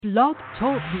Blog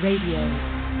Talk Radio.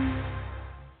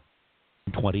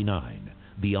 29,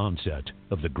 the onset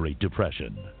of the Great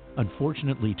Depression.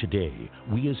 Unfortunately, today,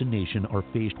 we as a nation are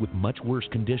faced with much worse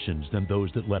conditions than those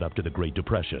that led up to the Great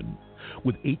Depression.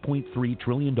 With $8.3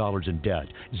 trillion in debt,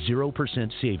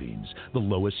 0% savings, the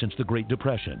lowest since the Great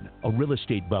Depression, a real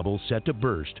estate bubble set to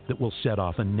burst that will set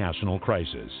off a national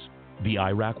crisis. The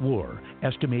Iraq War,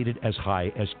 estimated as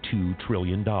high as $2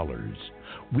 trillion.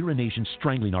 We're a nation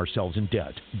strangling ourselves in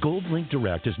debt. Gold Link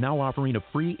Direct is now offering a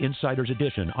free Insider's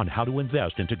Edition on how to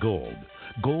invest into gold.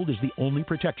 Gold is the only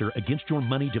protector against your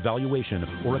money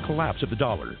devaluation or a collapse of the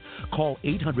dollar. Call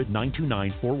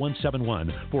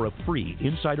 800-929-4171 for a free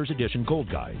Insider's Edition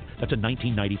gold guide. That's a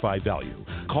 $19.95 value.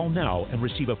 Call now and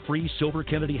receive a free Silver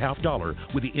Kennedy half dollar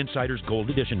with the Insider's Gold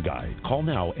Edition guide. Call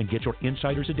now and get your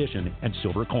Insider's Edition and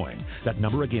silver coin. That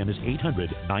number again is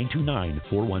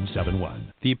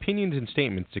 800-929-4171. The opinions and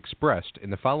statements expressed in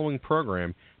the following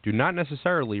program do not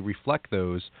necessarily reflect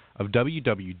those of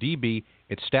WWDB,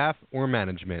 its staff, or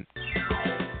management.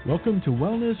 Welcome to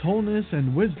Wellness, Wholeness,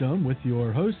 and Wisdom with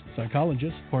your host,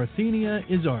 psychologist Parthenia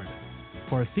Izzard.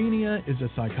 Parthenia is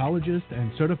a psychologist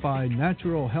and certified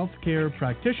natural health care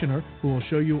practitioner who will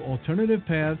show you alternative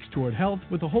paths toward health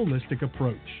with a holistic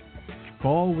approach.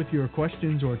 Call with your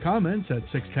questions or comments at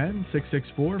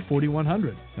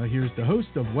 610-664-4100. Now here's the host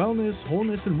of Wellness,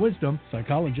 Wholeness, and Wisdom,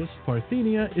 psychologist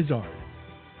Parthenia Izzard.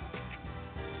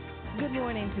 Good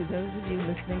morning to those of you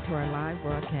listening to our live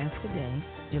broadcast today,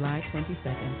 July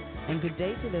 22nd, and good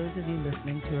day to those of you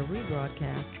listening to a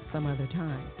rebroadcast some other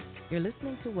time. You're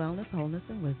listening to Wellness, Wholeness,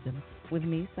 and Wisdom with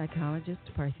me, psychologist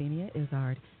Parthenia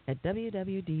Izzard, at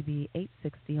WWDB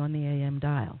 860 on the AM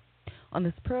dial. On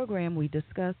this program, we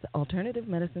discuss alternative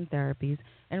medicine therapies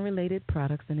and related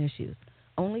products and issues.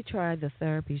 Only try the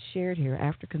therapies shared here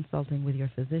after consulting with your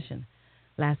physician.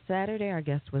 Last Saturday, our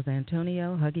guest was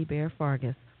Antonio Huggy Bear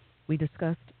Fargas. We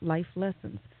discussed life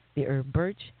lessons, the herb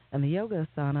birch, and the yoga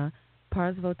asana,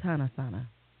 Parsvottanasana.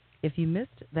 If you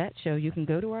missed that show, you can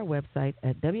go to our website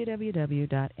at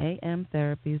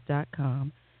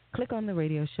www.amtherapies.com, click on the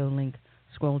radio show link,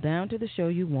 scroll down to the show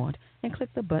you want, and click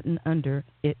the button under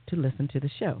it to listen to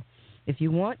the show. If you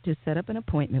want to set up an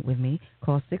appointment with me,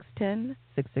 call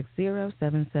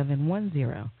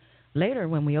 610-660-7710. Later,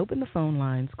 when we open the phone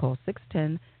lines, call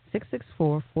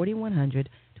 610-664-4100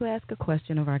 to ask a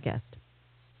question of our guest.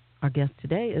 Our guest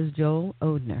today is Joel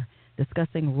Odhner,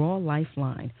 discussing Raw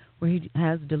Lifeline, where he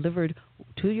has delivered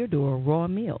to your door raw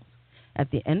meals. At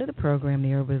the end of the program,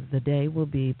 the herb of the day will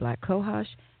be Black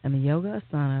Cohosh and the yoga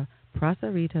asana,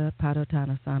 Prasarita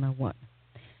Padottanasana 1.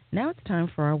 Now it's time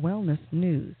for our wellness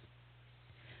news.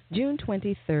 June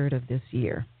 23rd of this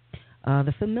year,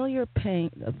 the familiar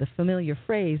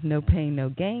phrase "no pain, no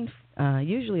gain,"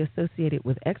 usually associated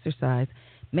with exercise,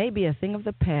 may be a thing of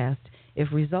the past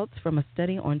if results from a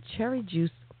study on cherry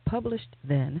juice published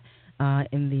then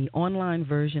in the online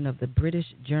version of the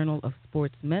British Journal of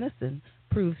Sports Medicine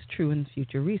proves true in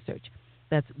future research.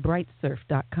 That's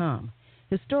brightsurf.com.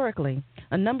 Historically,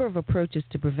 a number of approaches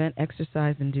to prevent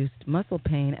exercise-induced muscle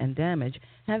pain and damage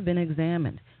have been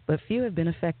examined, but few have been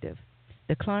effective.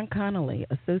 Declan Connolly,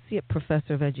 Associate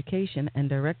Professor of Education and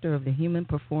Director of the Human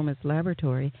Performance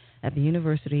Laboratory at the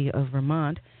University of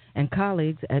Vermont, and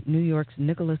colleagues at New York's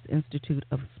Nicholas Institute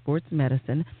of Sports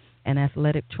Medicine and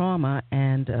Athletic Trauma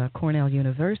and Cornell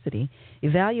University,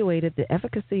 evaluated the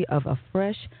efficacy of a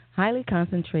fresh, highly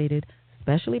concentrated,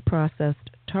 specially processed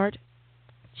tart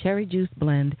cherry juice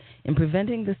blend in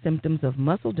preventing the symptoms of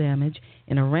muscle damage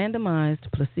in a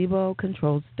randomized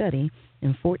placebo-controlled study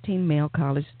in 14 male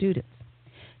college students.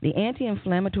 The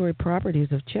anti-inflammatory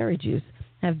properties of cherry juice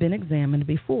have been examined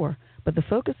before, but the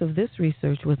focus of this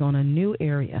research was on a new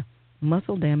area,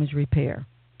 muscle damage repair.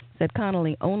 Said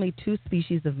Connolly, only 2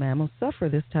 species of mammals suffer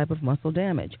this type of muscle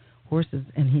damage, horses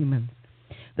and humans.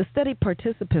 The study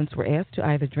participants were asked to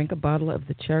either drink a bottle of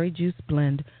the cherry juice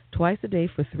blend twice a day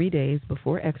for 3 days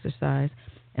before exercise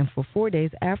and for 4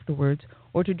 days afterwards,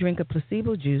 or to drink a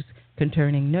placebo juice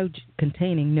containing no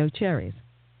cherries.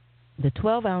 The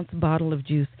 12-ounce bottle of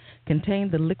juice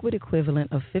contained the liquid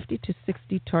equivalent of 50 to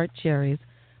 60 tart cherries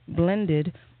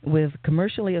blended with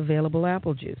commercially available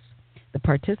apple juice. The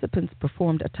participants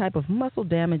performed a type of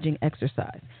muscle-damaging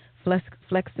exercise,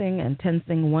 flexing and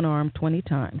tensing one arm 20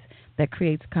 times, that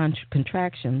creates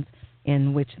contractions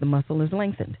in which the muscle is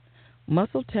lengthened.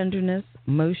 Muscle tenderness,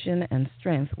 motion, and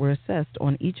strength were assessed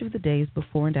on each of the days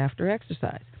before and after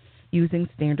exercise, using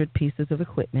standard pieces of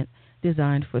equipment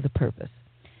designed for the purpose.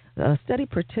 The study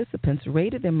participants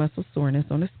rated their muscle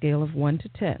soreness on a scale of 1 to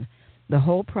 10. The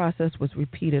whole process was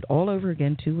repeated all over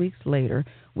again 2 weeks later,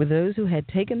 with those who had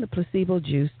taken the placebo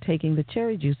juice taking the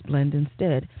cherry juice blend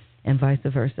instead, and vice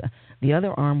versa. The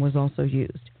other arm was also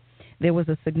used. There was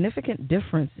a significant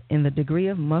difference in the degree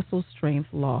of muscle strength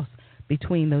loss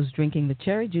between those drinking the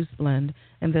cherry juice blend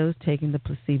and those taking the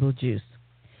placebo juice.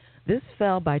 This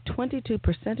fell by 22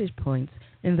 percentage points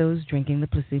in those drinking the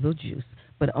placebo juice,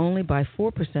 but only by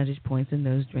 4 percentage points in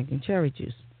those drinking cherry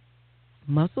juice.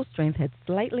 Muscle strength had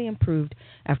slightly improved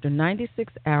after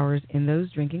 96 hours in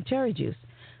those drinking cherry juice.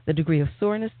 The degree of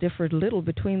soreness differed little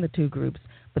between the two groups,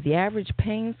 but the average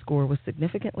pain score was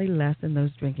significantly less in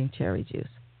those drinking cherry juice.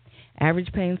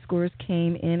 Average pain scores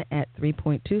came in at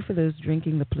 3.2 for those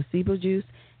drinking the placebo juice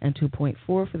and 2.4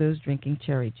 for those drinking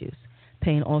cherry juice.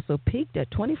 Pain also peaked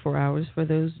at 24 hours for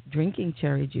those drinking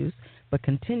cherry juice, but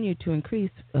continued to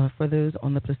increase for those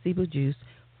on the placebo juice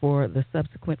for the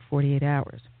subsequent 48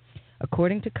 hours.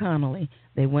 According to Connolly,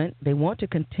 they want to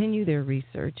continue their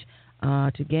research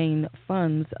to gain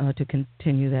funds to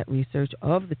continue that research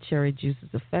of the cherry juice's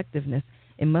effectiveness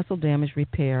in muscle damage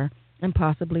repair and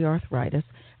possibly arthritis,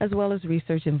 as well as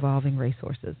research involving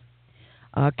racehorses.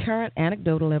 Current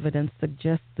anecdotal evidence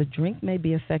suggests the drink may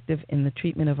be effective in the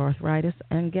treatment of arthritis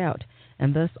and gout,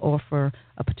 and thus offer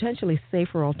a potentially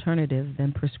safer alternative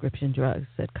than prescription drugs,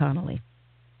 said Connolly.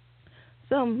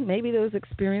 So maybe those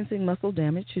experiencing muscle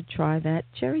damage should try that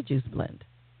cherry juice blend.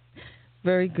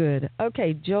 Very good.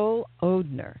 Okay, Joel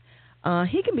Odhner.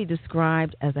 He can be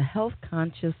described as a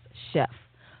health-conscious chef,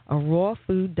 a raw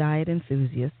food diet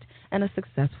enthusiast, and a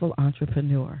successful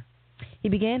entrepreneur. He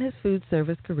began his food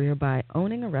service career by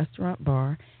owning a restaurant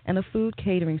bar and a food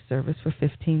catering service for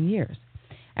 15 years.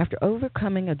 After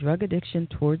overcoming a drug addiction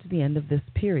towards the end of this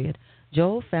period,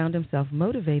 Joel found himself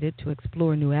motivated to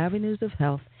explore new avenues of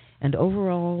health and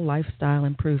overall lifestyle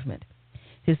improvement.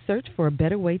 His search for a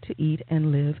better way to eat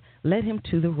and live led him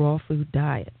to the raw food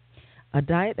diet, a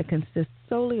diet that consists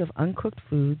solely of uncooked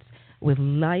foods with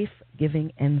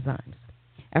life-giving enzymes.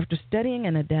 After studying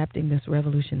and adapting this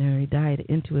revolutionary diet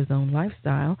into his own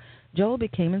lifestyle, Joel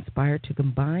became inspired to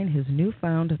combine his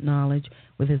newfound knowledge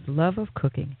with his love of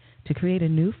cooking to create a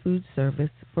new food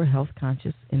service for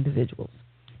health-conscious individuals.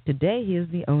 Today, he is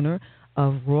the owner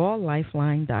of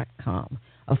RawLifeline.com,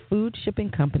 a food shipping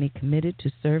company committed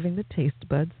to serving the taste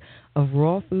buds of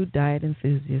raw food diet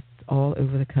enthusiasts all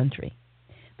over the country.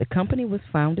 The company was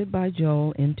founded by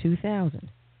Joel in 2000.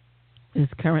 It is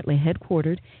currently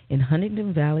headquartered in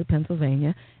Huntington Valley,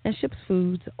 Pennsylvania, and ships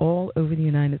foods all over the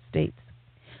United States.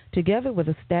 Together with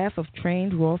a staff of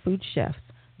trained raw food chefs,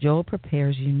 Joel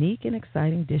prepares unique and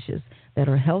exciting dishes that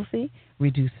are healthy,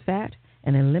 reduce fat,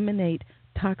 and eliminate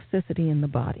toxicity in the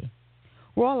body.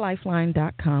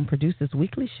 RawLifeline.com produces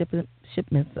weekly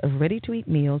shipments of ready-to-eat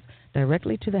meals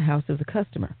directly to the house of the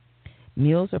customer.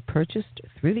 Meals are purchased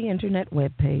through the Internet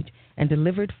webpage and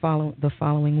delivered the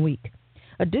following week.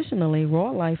 Additionally,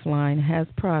 Raw Lifeline has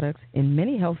products in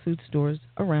many health food stores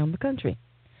around the country.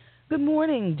 Good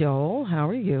morning, Joel. How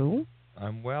are you?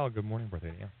 I'm well. Good morning,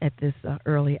 Parthenia. At this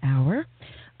early hour.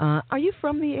 Are you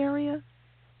from the area?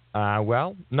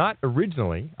 Well, not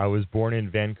originally. I was born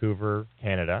in Vancouver,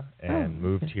 Canada, and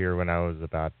moved here when I was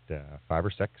about 5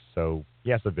 or 6. So,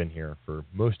 yes, I've been here for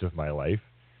most of my life,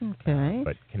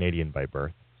 but Canadian by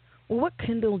birth. Well, what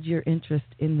kindled your interest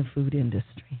in the food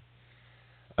industry?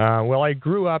 Well, I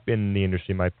grew up in the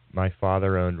industry. My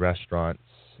father owned restaurants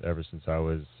ever since I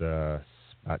was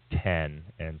about 10,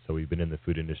 and so we've been in the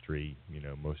food industry,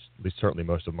 certainly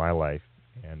most of my life.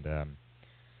 And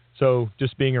so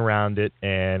just being around it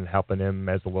and helping him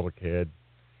as a little kid,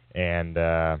 and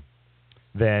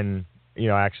then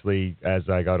actually as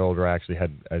I got older, I actually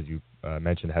had, as you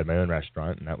mentioned, had my own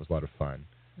restaurant, and that was a lot of fun.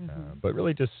 Mm-hmm. But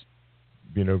really just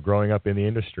growing up in the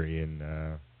industry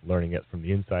and learning it from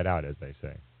the inside out, as they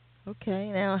say. Okay.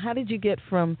 Now, how did you get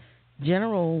from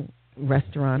general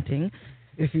restauranting,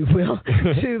 if you will,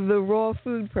 to the raw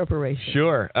food preparation?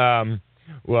 Sure.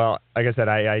 Well, like I said,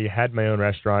 I had my own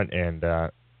restaurant and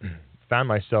found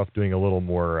myself doing a little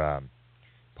more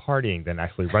partying than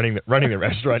actually running the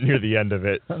restaurant near the end of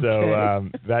it. Okay. So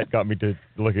that got me to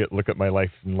look at my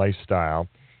life and lifestyle,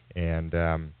 and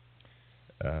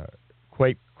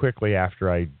quite quickly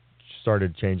after I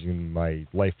started changing my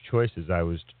life choices, I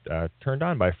was turned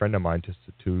on by a friend of mine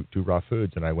to raw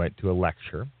foods, and I went to a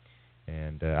lecture,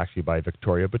 and actually by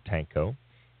Victoria Botanko,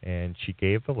 and she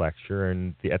gave the lecture,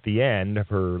 and at the end of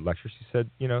her lecture, she said,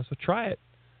 so try it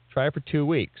for 2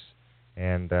 weeks,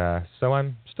 and so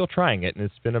I'm still trying it, and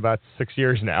it's been about 6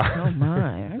 years now. Oh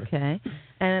my, okay.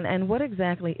 And what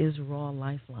exactly is Raw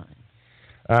Lifeline?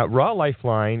 Raw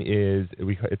Lifeline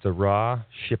it's a raw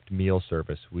shipped meal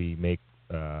service. We make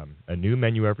a new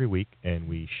menu every week, and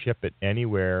we ship it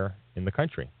anywhere in the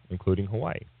country, including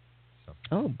Hawaii. So.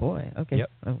 Oh, boy. Okay. Yep.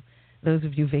 So those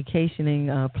of you vacationing,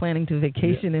 planning to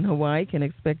vacation in Hawaii can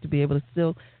expect to be able to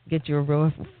still get your raw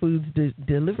foods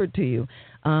delivered to you.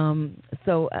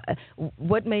 So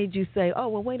what made you say, oh,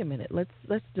 well, wait a minute, let's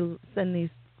send these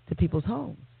to people's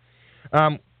homes?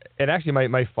 And actually,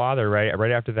 my father,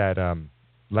 right after that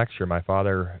lecture, my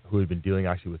father, who had been dealing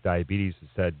actually with diabetes,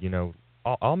 said,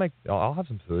 I'll have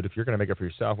some food. If you're going to make it for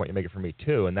yourself, why don't you make it for me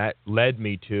too? And that led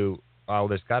me to,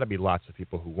 there's got to be lots of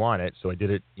people who want it. So I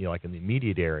did it, like in the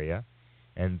immediate area.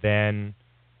 And then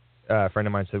a friend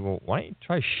of mine said, well, why don't you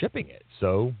try shipping it?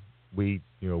 So we,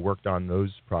 worked on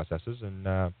those processes, and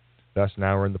thus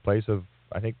now we're in the place of,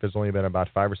 I think there's only been about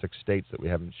 5 or 6 states that we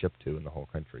haven't shipped to in the whole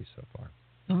country so far.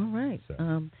 All right. So.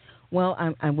 Well,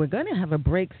 we're going to have a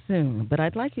break soon, but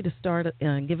I'd like you to start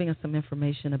giving us some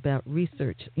information about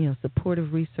research,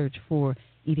 supportive research for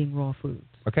eating raw foods.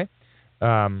 Okay.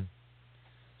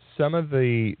 Some of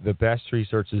the best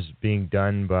research is being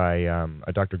done by a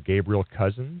Dr. Gabriel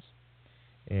Cousins,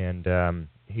 and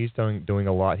he's doing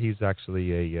a lot. He's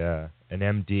actually an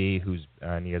MD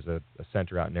and he has a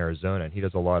center out in Arizona, and he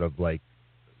does a lot of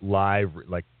live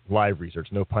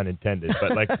research, no pun intended,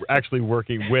 but actually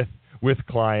working with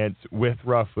clients with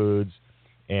raw foods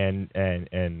and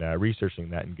researching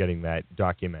that and getting that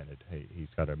documented. He's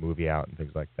got a movie out and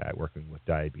things like that, working with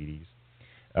diabetes.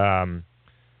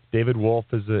 David Wolf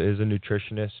is a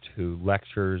nutritionist who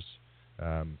lectures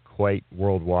quite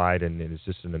worldwide and is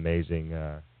just an amazing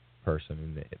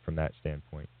person from that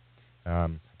standpoint.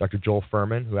 Dr. Joel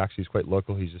Furman, who actually is quite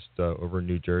local, he's just over in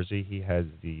New Jersey. He has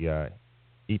the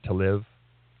Eat to Live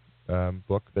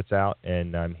book that's out,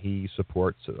 and he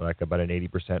supports about an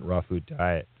 80% raw food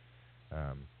diet.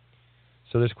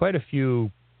 So there's quite a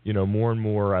few, more and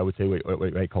more, I would say,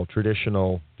 what I call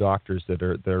traditional doctors that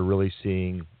are really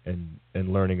seeing and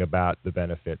learning about the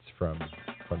benefits from this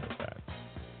diet.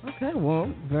 Okay, well,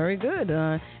 very good.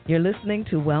 You're listening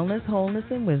to Wellness, Wholeness,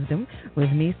 and Wisdom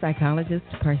with me, psychologist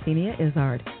Parthenia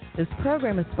Izzard. This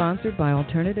program is sponsored by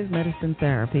Alternative Medicine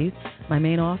Therapies. My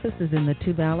main office is in the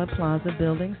Tubala Plaza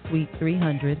Building, Suite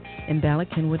 300 in Bala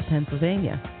Cynwyd,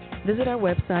 Pennsylvania. Visit our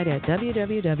website at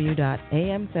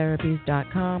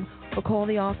www.amtherapies.com or call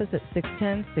the office at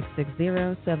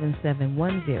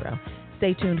 610-660-7710.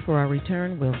 Stay tuned for our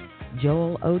return with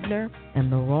Joel Odhner and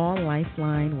the Raw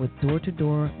Lifeline with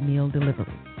door-to-door meal delivery.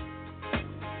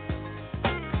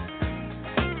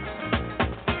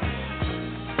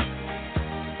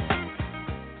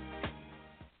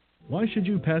 Why should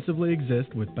you passively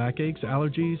exist with backaches,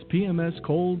 allergies, PMS,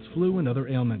 colds, flu, and other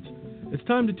ailments? It's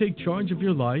time to take charge of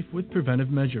your life with preventive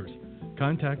measures.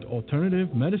 Contact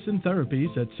Alternative Medicine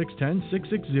Therapies at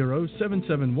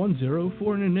 610-660-7710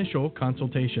 for an initial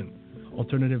consultation.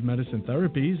 Alternative Medicine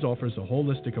Therapies offers a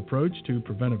holistic approach to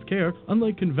preventive care,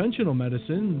 unlike conventional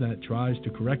medicine that tries to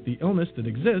correct the illness that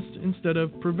exists instead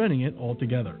of preventing it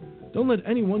altogether. Don't let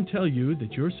anyone tell you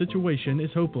that your situation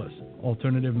is hopeless.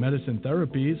 Alternative medicine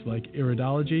therapies like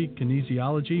iridology,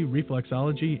 kinesiology,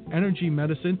 reflexology, energy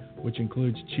medicine, which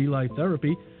includes Chi Light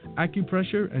therapy,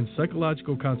 acupressure, and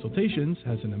psychological consultations,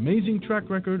 has an amazing track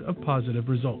record of positive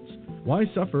results. Why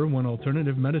suffer when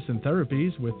Alternative Medicine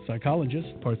Therapies with psychologist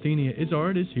Parthenia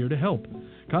Izzard is here to help?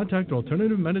 Contact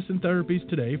Alternative Medicine Therapies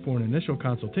today for an initial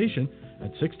consultation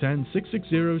at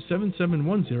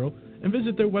 610-660-7710 and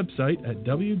visit their website at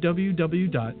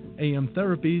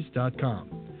www.amtherapies.com.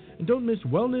 And don't miss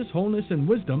Wellness, Wholeness, and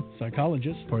Wisdom,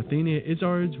 psychologist Parthenia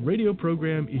Izzard's radio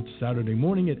program each Saturday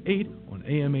morning at 8 on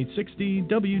AM 860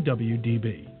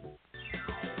 WWDB.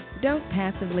 Don't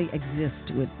passively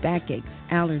exist with backaches,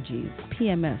 allergies,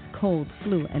 PMS, cold,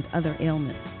 flu, and other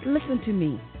ailments. Listen to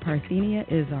me, Parthenia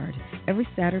Izzard, every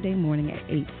Saturday morning at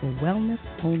 8 for Wellness,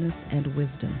 Wholeness, and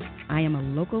Wisdom. I am a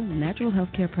local natural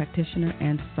health care practitioner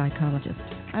and psychologist.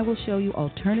 I will show you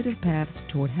alternative paths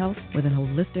toward health with an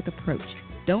holistic approach.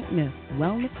 Don't miss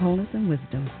Wellness, Wholeness, and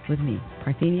Wisdom with me,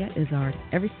 Parthenia Izzard,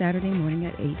 every Saturday morning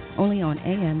at 8, only on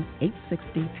AM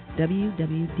 860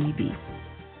 WWDB.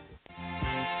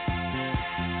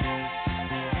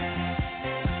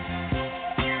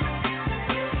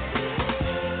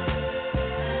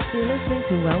 You're listening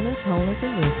to Wellness, Wholeness,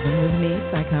 and Wisdom with me,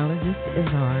 psychologist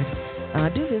Izzard.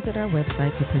 Do visit our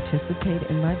website to participate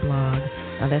in my blog.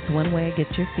 That's one way I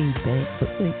get your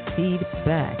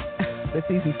feedback. That's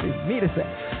easy for me to say.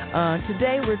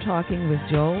 Today we're talking with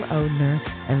Joel Odhner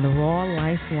and the Raw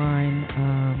Lifeline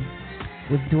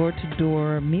with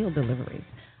door-to-door meal deliveries.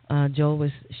 Joel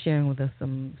was sharing with us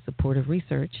some supportive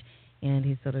research, and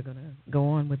he's sort of going to go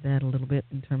on with that a little bit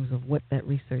in terms of what that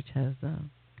research has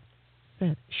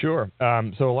fed? Sure.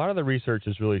 So a lot of the research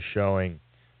is really showing,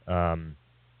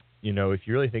 if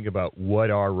you really think about what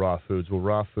are raw foods, well,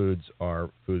 raw foods are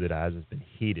food that hasn't been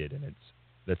heated, and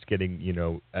that's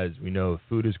getting, as we know,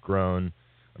 food is grown.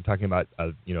 I'm talking about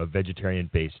a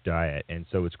vegetarian-based diet, and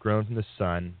so it's grown from the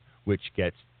sun, which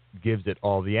gives it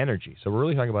all the energy. So we're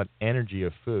really talking about energy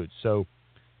of food. So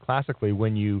classically,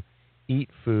 when you eat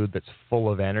food that's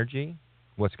full of energy,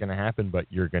 what's going to happen? But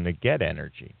you're going to get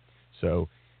energy. So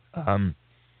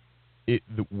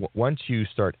once you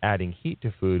start adding heat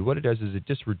to food, what it does is it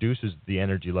just reduces the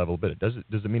energy level a bit. Does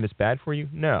it mean it's bad for you?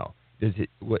 No.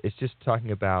 It's just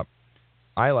talking about,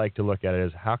 I like to look at it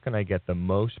as how can I get the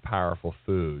most powerful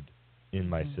food in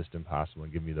my system possible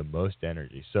and give me the most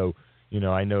energy. So,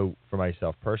 I know for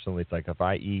myself personally, it's like if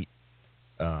I eat,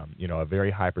 a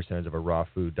very high percentage of a raw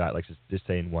food diet, like just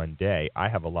say in one day, I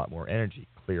have a lot more energy,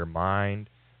 clear mind.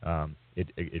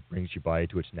 It brings your body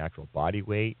to its natural body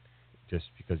weight, just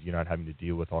because you're not having to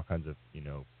deal with all kinds of,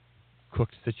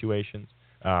 cooked situations.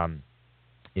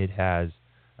 It has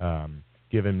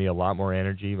given me a lot more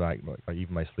energy. Even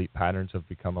my sleep patterns have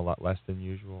become a lot less than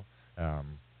usual.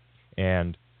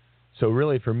 And so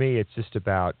really for me, it's just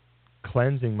about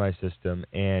cleansing my system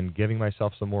and giving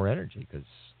myself some more energy, because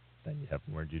then you have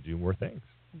more energy to do more things.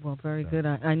 Well, very good.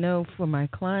 I know for my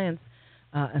clients,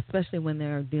 especially when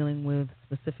they're dealing with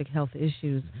specific health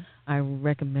issues, I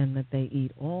recommend that they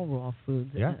eat all raw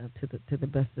foods to the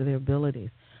best of their abilities.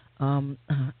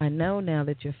 I know now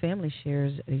that your family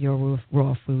shares your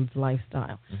raw foods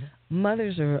lifestyle.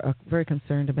 Mothers are very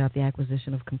concerned about the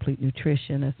acquisition of complete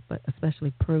nutrition,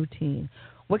 especially protein.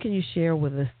 What can you share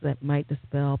with us that might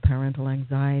dispel parental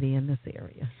anxiety in this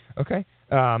area? Okay.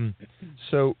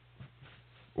 So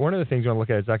one of the things you want to look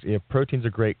at is actually, protein's a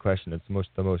great question. It's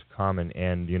the most common,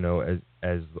 and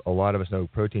as a lot of us know,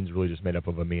 protein's really just made up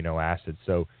of amino acids.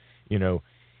 So,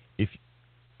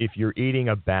 if you're eating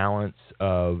a balance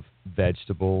of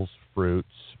vegetables, fruits,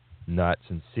 nuts,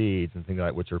 and seeds, and things like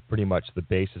that, which are pretty much the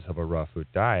basis of a raw food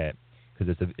diet,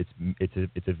 because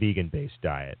it's a vegan-based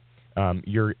diet,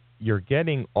 you're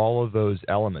getting all of those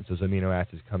elements, those amino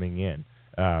acids coming in.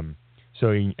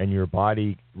 And your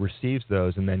body receives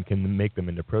those and then can make them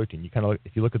into protein.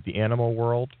 If you look at the animal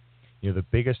world, the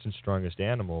biggest and strongest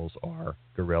animals are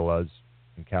gorillas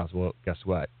and cows. Well, guess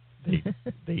what?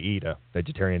 They eat a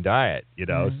vegetarian diet.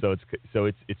 So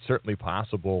it's certainly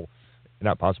possible.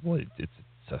 Not possible. It's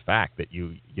a fact that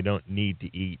you don't need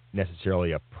to eat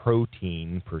necessarily a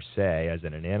protein per se, as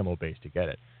in an animal base, to get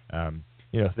it.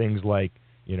 Things like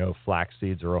flax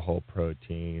seeds are a whole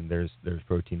protein. There's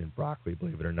protein in broccoli,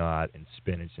 believe it or not, and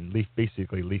spinach and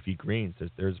basically leafy greens.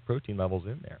 There's protein levels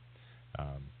in there.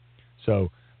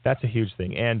 So that's a huge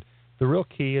thing. And the real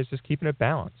key is just keeping it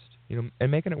balanced,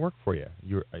 and making it work for you.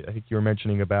 I think you were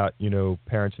mentioning about,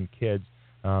 parents and kids.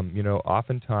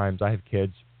 Oftentimes I have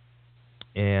kids,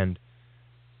 and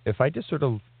if I just sort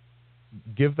of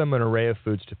give them an array of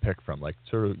foods to pick from, like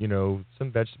sort of,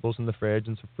 some vegetables in the fridge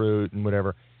and some fruit and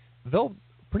whatever, they'll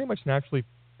pretty much naturally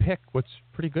pick what's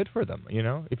pretty good for them.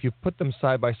 If you put them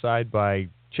side by side by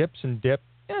chips and dip,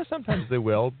 sometimes they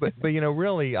will, but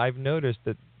really I've noticed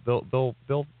that they'll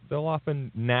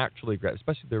often naturally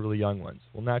especially the really young ones,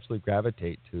 will naturally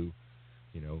gravitate to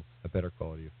a better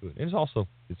quality of food. And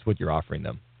it's what you're offering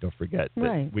them. Don't forget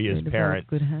that we as parents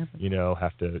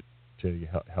have to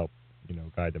help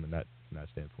guide them in that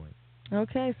standpoint.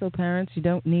 Okay, so parents, you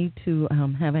don't need to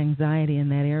have anxiety in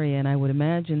that area, and I would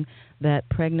imagine that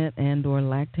pregnant and or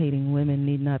lactating women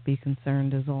need not be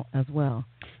concerned as well.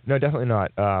 No, definitely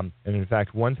not. And in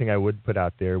fact, one thing I would put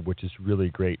out there, which is really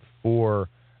great for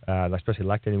especially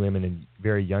lactating women and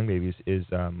very young babies, is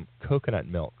coconut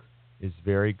milk is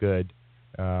very good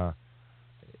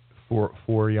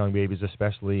for young babies,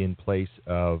 especially in place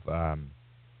of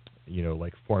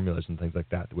like formulas and things like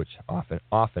that, which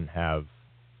often have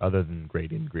other than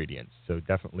great ingredients. So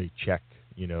definitely check,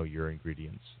 your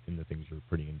ingredients in the things you're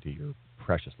putting into your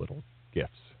precious little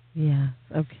gifts. Yes,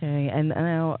 okay. And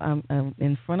now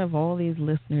in front of all these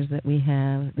listeners that we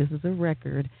have, this is a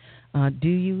record. Do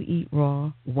you eat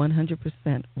raw,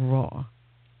 100% raw?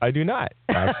 I do not,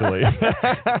 actually.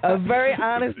 A very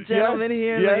honest gentleman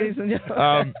here, ladies and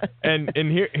gentlemen.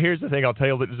 And here's the thing. I'll tell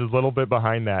you, this is a little bit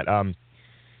behind that.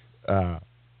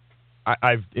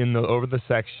 I've over the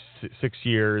 6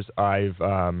 years, I've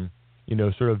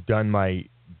sort of done my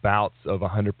bouts of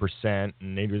 100%, and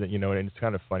maybe that and it's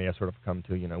kind of funny. I sort of come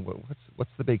to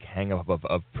what's the big hang up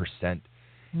of percent,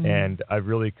 and I've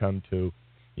really come to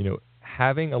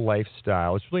having a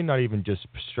lifestyle. It's really not even just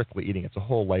strictly eating; it's a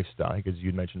whole lifestyle. Because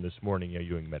you mentioned this morning, you're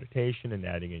doing meditation and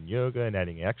adding in yoga and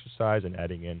adding in exercise and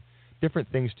adding in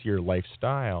different things to your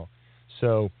lifestyle.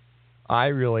 So I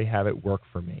really have it work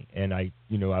for me, and I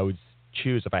would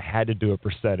choose, if I had to do a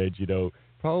percentage,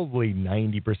 probably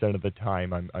 90% of the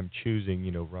time I'm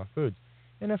choosing, raw foods.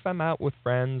 And if I'm out with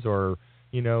friends or,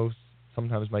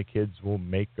 sometimes my kids will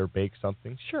make or bake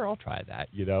something, sure, I'll try that,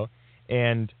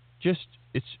 And just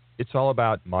it's all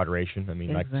about moderation. I mean,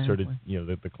 exactly. like sort of,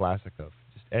 the classic of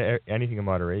just anything in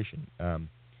moderation. I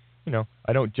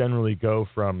don't generally go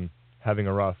from having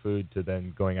a raw food to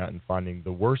then going out and finding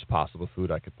the worst possible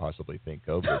food I could possibly think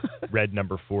of, with red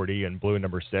number 40 and blue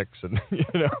number 6 and,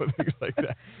 things like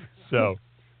that. So,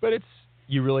 but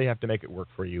you really have to make it work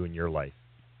for you in your life.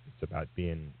 It's about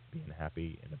being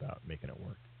happy and about making it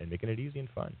work and making it easy and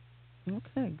fun.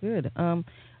 Okay, good.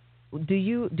 Do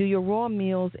your raw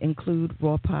meals include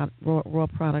raw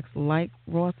products like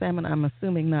raw salmon? I'm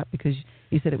assuming not, because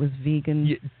you said it was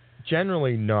vegan.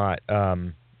 Generally not.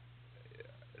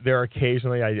 There are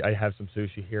occasionally I have some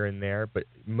sushi here and there, but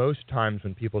most times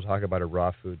when people talk about a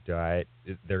raw food diet,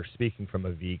 they're speaking from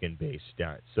a vegan-based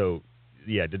diet. So,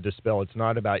 yeah, to dispel, it's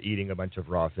not about eating a bunch of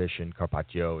raw fish and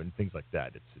carpaccio and things like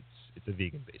that. It's a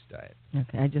vegan-based diet.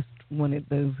 Okay, I just wanted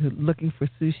those who are looking for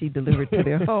sushi delivered to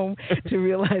their home to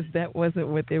realize that wasn't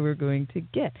what they were going to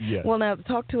get. Yes. Well, now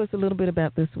talk to us a little bit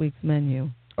about this week's menu.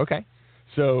 Okay.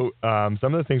 So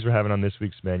some of the things we're having on this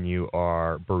week's menu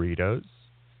are burritos,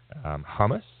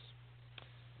 hummus.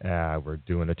 We're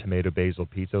doing a tomato basil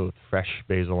pizza with fresh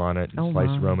basil on it and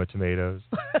sliced Roma tomatoes.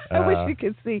 I wish you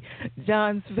could see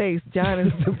John's face. John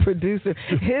is the producer.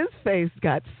 His face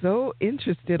got so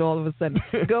interested all of a sudden.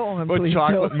 Go on, please.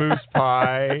 Chocolate mousse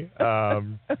pie.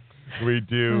 We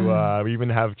even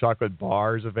have chocolate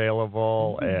bars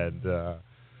available and,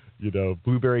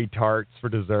 blueberry tarts for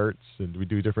desserts. And we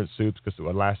do different soups because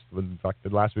last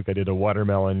week I did a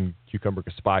watermelon cucumber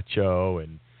gazpacho.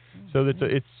 And so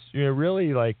it's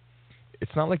really like,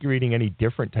 it's not like you're eating any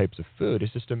different types of food.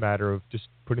 It's just a matter of just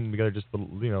putting them together just a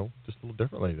little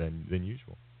differently than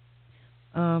usual.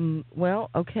 Well,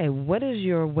 okay. What is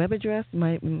your web address? You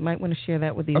might want to share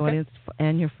that with the audience,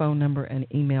 and your phone number and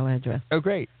email address. Oh,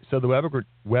 great. So the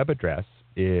web address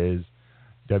is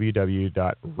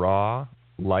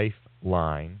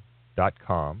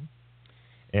www.rawlifeline.com,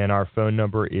 and our phone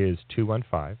number is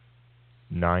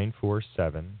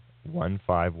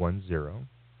 215-947-1510.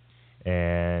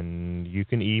 And you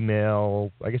can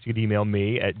email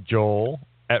me at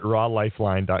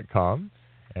joel@rawlifeline.com,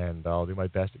 and I'll do my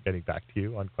best at getting back to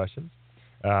you on questions.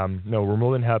 I'm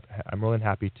more than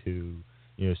happy to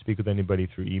speak with anybody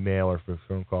through email or for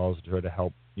phone calls to try to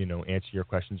help answer your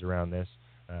questions around this.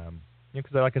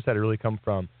 Because like I said, I really come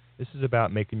from, this is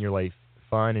about making your life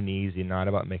fun and easy, not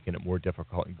about making it more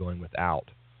difficult and going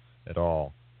without at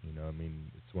all. It's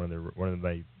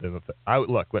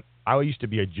I used to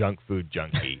be a junk food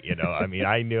junkie.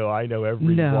 I know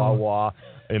every Wawa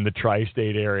in the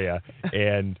tri-state area,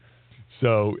 and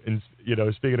so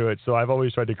speaking of it, so I've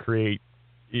always tried to create,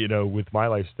 with my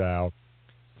lifestyle,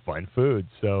 fun food.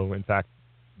 So in fact,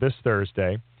 this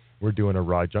Thursday we're doing a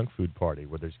raw junk food party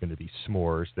where there's going to be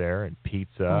s'mores there and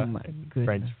pizza and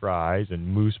French fries and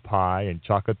mousse pie and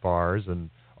chocolate bars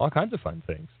and all kinds of fun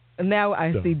things. Now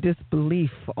I see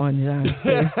disbelief on John's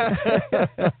face.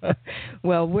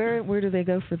 Well, where do they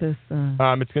go for this?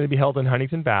 It's going to be held in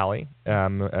Huntington Valley.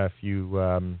 What's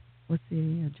the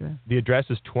address? The address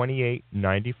is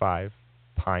 2895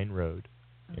 Pine Road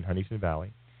in Huntington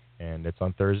Valley, and it's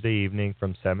on Thursday evening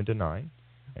from 7 to 9.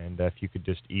 And if you could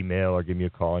just email or give me a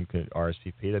call and could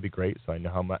RSVP, that'd be great, so I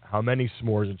know how many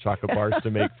s'mores and chocolate bars to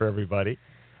make for everybody.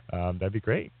 That'd be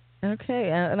great. Okay,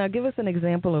 and now give us an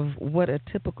example of what a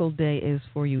typical day is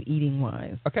for you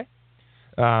eating-wise. Okay.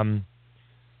 So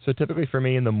typically for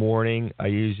me in the morning, I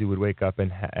usually would wake up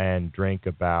and drink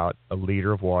about a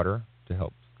liter of water to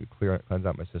help cleanse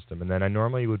out my system. And then I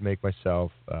normally would make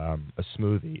myself a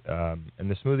smoothie. And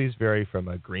the smoothies vary from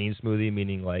a green smoothie,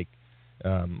 meaning like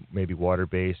maybe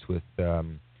water-based with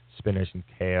spinach and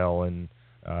kale and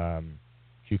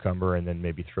cucumber, and then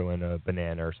maybe throw in a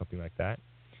banana or something like that.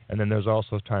 And then there's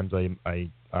also times I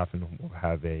often will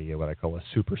have what I call a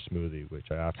super smoothie, which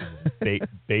I often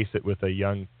base it with a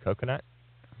young coconut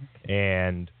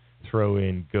and throw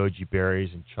in goji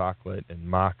berries and chocolate and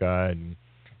maca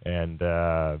and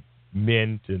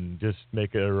mint, and just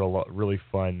make it a really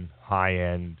fun,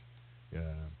 high-end,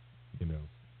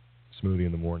 smoothie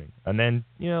in the morning. And then,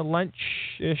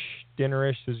 lunch-ish,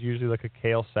 dinner-ish is usually like a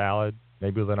kale salad,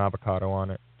 maybe with an avocado on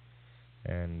it.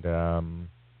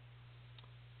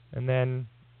 And then,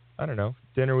 I don't know,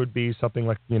 dinner would be something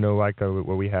like,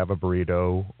 where we have a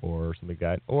burrito or something like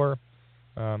that. Or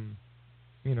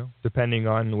depending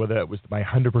on whether it was my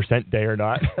 100% day or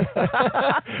not,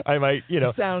 I might,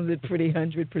 Sounded pretty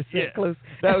 100% close.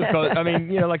 That was close. I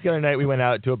mean, like the other night we went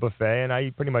out to a buffet and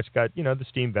I pretty much got, the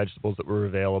steamed vegetables that were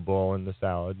available and the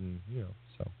salad and,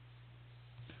 so.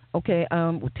 Okay.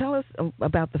 Tell us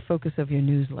about the focus of your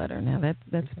newsletter. Now,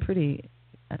 that's pretty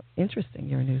interesting,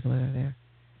 your newsletter there.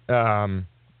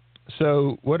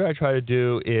 So what I try to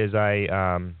do is I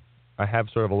have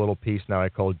sort of a little piece now I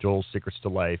call Joel's Secrets to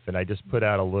Life, and I just put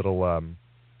out a little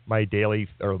my daily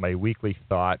or my weekly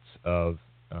thoughts of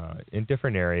in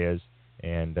different areas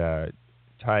and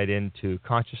tied into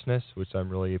consciousness, which I'm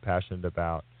really passionate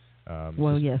about.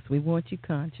 Yes, we want you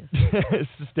conscious.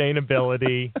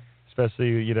 Sustainability,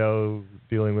 especially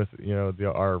dealing with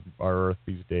our Earth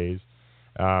these days,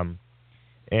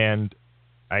 and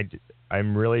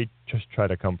I'm really just try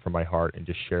to come from my heart and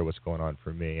just share what's going on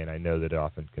for me, and I know that it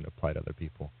often can apply to other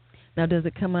people. Now, does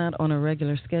it come out on a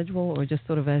regular schedule or just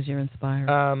sort of as you're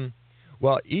inspired?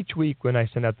 Well, each week when I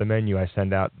send out the menu, I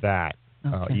send out that,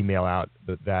 email out,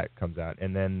 that comes out.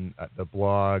 And then the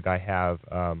blog I have,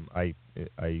 I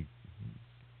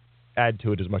add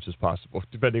to it as much as possible,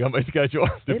 depending on my schedule.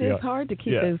 It is hard to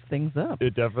keep those things up.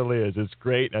 It definitely is. It's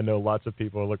great. I know lots of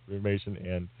people look for information,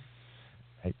 and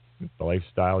the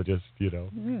lifestyle just,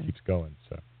 keeps going.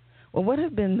 So, well, what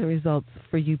have been the results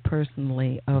for you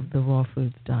personally of the raw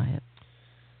foods diet?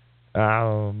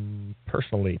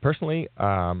 Personally,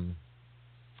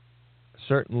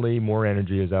 certainly more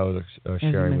energy, as I was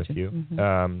sharing with you.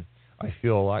 Mm-hmm. I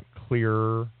feel a lot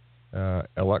clearer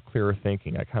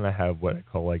thinking. I kind of have what I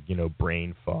call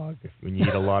brain fog. When you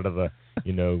eat a lot of the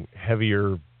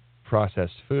heavier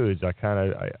processed foods,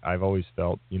 I've always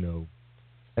felt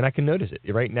and I can notice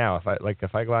it right now. If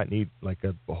I go out and eat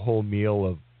a whole meal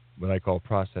of what I call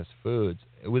processed foods,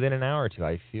 within an hour or two,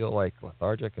 I feel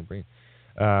lethargic and brain.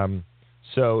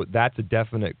 So that's a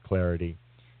definite clarity.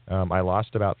 I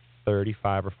lost about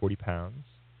 35 or 40 pounds,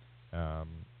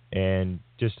 and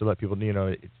just to let people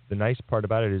know, the nice part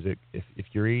about it is that if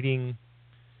you're eating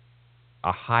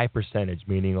a high percentage,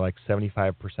 meaning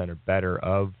 75% or better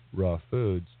of raw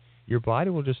foods, your body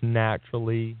will just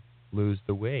naturally lose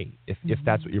the weight if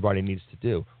that's what your body needs to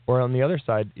do. Or on the other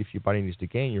side, if your body needs to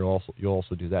gain, you'll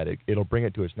also do that. It'll bring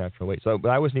it to its natural weight. So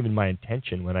that wasn't even my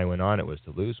intention when I went on. It was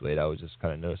to lose weight. I was just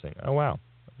kind of noticing, oh wow,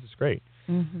 this is great.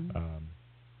 Mm-hmm.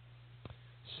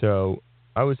 So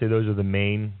I would say those are the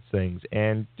main things.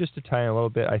 And just to tie in a little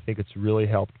bit, I think it's really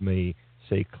helped me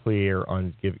stay clear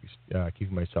on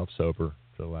keeping myself sober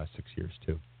for the last 6 years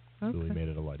too. It's really made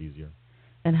it a lot easier.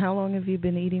 And how long have you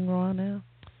been eating raw now?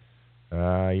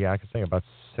 I could say about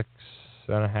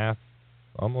 6.5,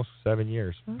 almost 7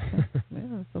 years. Okay. Yeah,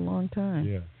 that's a long time.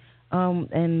 Yeah.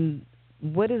 And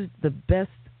what is the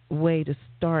best way to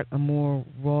start a more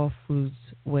raw foods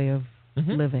way of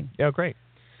living? Yeah, great.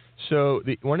 So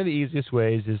one of the easiest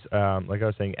ways is, like I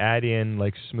was saying, add in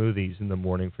smoothies in the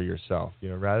morning for yourself.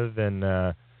 Rather than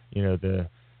the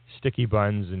sticky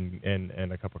buns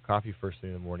and a cup of coffee first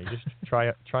thing in the morning. Just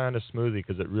try on a smoothie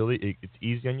because it's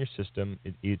easy on your system.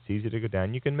 It's easy to go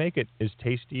down. You can make it as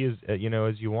tasty as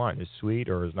as you want, as sweet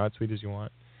or as not sweet as you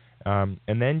want, and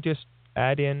then just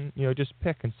add in just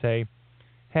pick and say,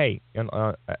 hey,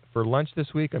 for lunch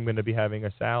this week I'm going to be having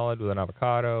a salad with an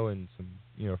avocado and some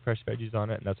fresh veggies on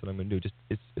it, and that's what I'm going to do. Just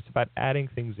it's about adding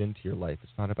things into your life.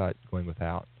 It's not about going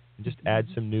without. And just add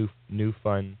some new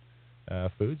fun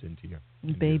foods into your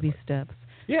baby steps.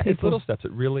 Yeah, it's little steps.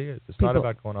 It really is. It's not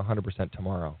about going 100%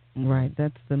 tomorrow. Right.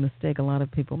 That's the mistake a lot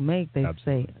of people make. They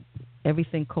say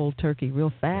everything cold turkey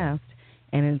real fast,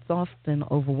 and it's often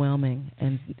overwhelming,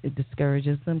 and it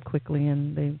discourages them quickly,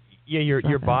 and they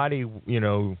your body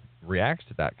reacts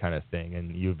to that kind of thing,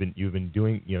 and you've been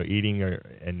doing eating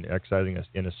and exercising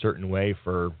in a certain way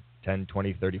for 10,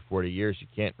 20, 30, 40 years. You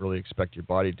can't really expect your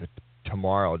body to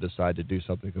tomorrow decide to do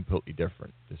something completely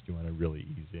different. Just you want to really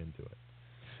ease into it.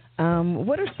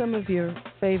 What are some of your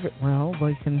favorite? Well,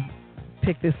 we can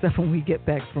pick this up when we get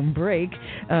back from break.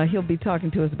 He'll be talking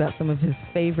to us about some of his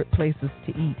favorite places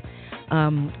to eat.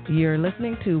 You're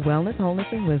listening to Wellness, Wholeness,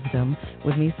 and Wisdom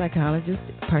with me, psychologist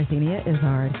Parthenia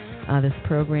Izzard. This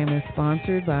program is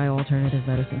sponsored by Alternative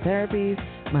Medicine Therapies.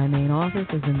 My main office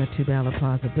is in the 2 Ballard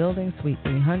Plaza building, Suite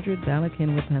 300, Ballard,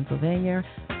 Kenwood, Pennsylvania.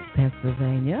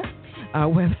 Our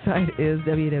website is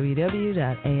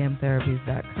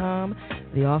www.amtherapies.com.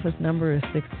 The office number is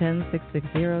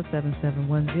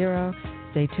 610-660-7710.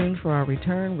 Stay tuned for our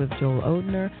return with Joel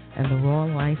Odhner and the Raw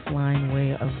Lifeline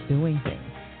way of doing things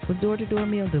with door-to-door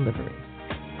meal delivery.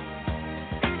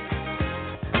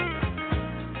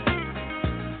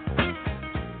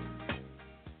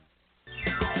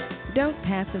 Don't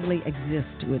passively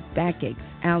exist with backaches,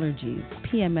 allergies,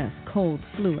 PMS, cold,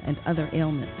 flu, and other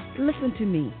ailments. Listen to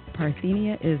me,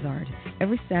 Parthenia Izzard,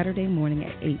 every Saturday morning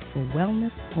at 8 for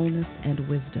Wellness, Wholeness, and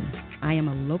Wisdom. I am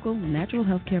a local natural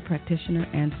health care practitioner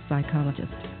and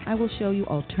psychologist. I will show you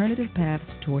alternative paths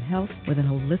toward health with an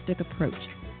holistic approach.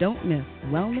 Don't miss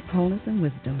Wellness, Wholeness, and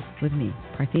Wisdom with me,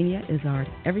 Parthenia Izzard,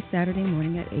 every Saturday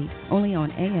morning at 8, only on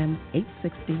AM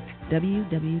 860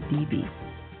 WWDB.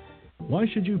 Why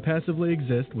should you passively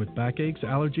exist with backaches,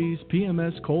 allergies,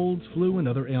 PMS, colds, flu, and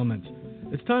other ailments?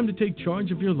 It's time to take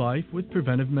charge of your life with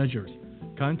preventive measures.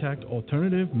 Contact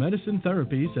Alternative Medicine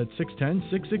Therapies at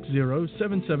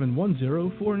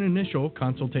 610-660-7710 for an initial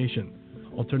consultation.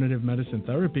 Alternative Medicine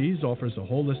Therapies offers a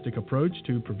holistic approach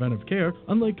to preventive care,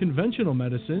 unlike conventional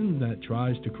medicine that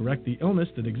tries to correct the illness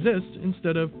that exists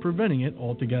instead of preventing it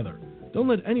altogether. Don't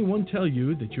let anyone tell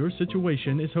you that your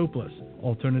situation is hopeless.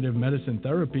 Alternative medicine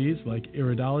therapies like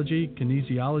iridology,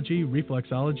 kinesiology,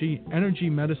 reflexology, energy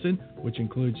medicine, which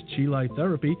includes chi light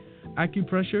therapy,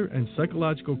 acupressure, and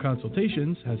psychological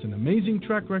consultations, has an amazing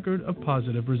track record of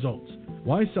positive results.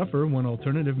 Why suffer when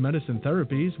Alternative Medicine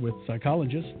Therapies with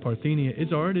psychologist Parthenia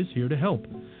Izzard is here to help?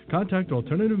 Contact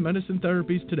Alternative Medicine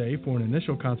Therapies today for an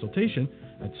initial consultation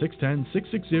at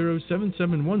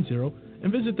 610-660-7710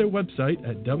 and visit their website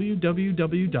at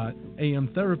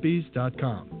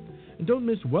www.amtherapies.com. And don't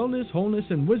miss Wellness, Wholeness,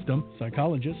 and Wisdom,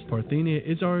 psychologist Parthenia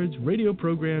Izzard's radio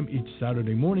program each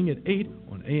Saturday morning at 8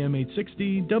 on AM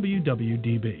 860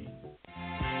 WWDB.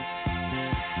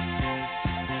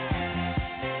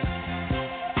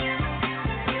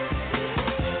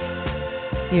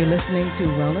 You're listening to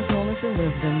Wellness, Wholeness, and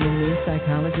Wisdom with me,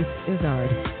 Psychologist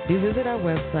Izzard. Do visit our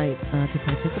website to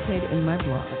participate in my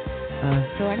blog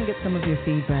so I can get some of your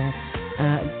feedback.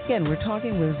 Again, we're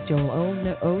talking with Joel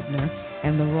Odhner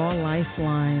and the Raw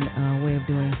Lifeline way of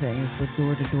doing things with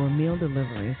door-to-door meal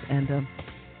deliveries. And,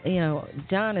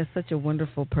 John is such a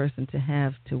wonderful person to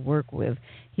have to work with.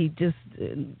 He just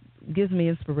gives me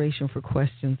inspiration for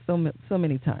questions so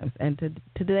many times. And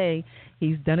today,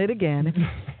 he's done it again.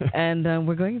 And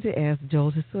we're going to ask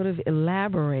Joel to sort of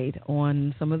elaborate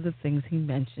on some of the things he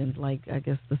mentioned, like, I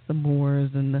guess, the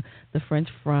s'mores and the French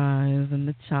fries and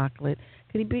the chocolate.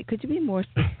 Could you be more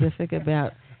specific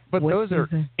about But those are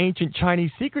ancient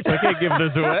Chinese secrets. I can't give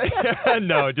those away.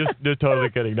 No, just totally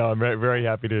kidding. No, I'm very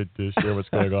happy to share what's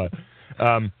going on.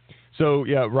 So,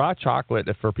 yeah, raw chocolate,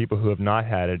 for people who have not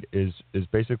had it, is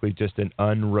basically just an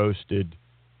unroasted,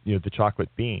 the chocolate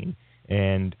bean.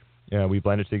 And we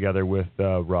blend it together with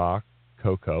raw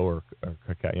cocoa or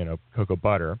cocoa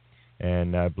butter,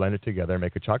 and blend it together and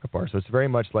make a chocolate bar. So it's very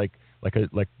much like a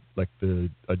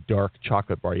dark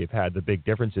chocolate bar you've had. The big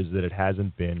difference is that it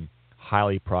hasn't been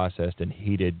highly processed and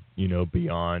heated,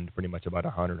 beyond pretty much about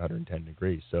 100, 110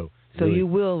 degrees. So really, you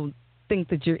will think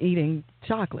that you're eating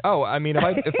chocolate. Oh, I mean,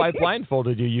 if I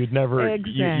blindfolded you, you'd never,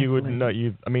 exactly. you wouldn't know.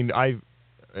 I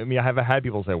have had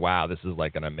people say, "Wow, this is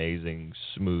like an amazing,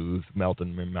 smooth, melt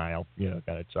in my mouth,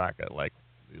 kind of chocolate." Like,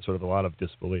 sort of a lot of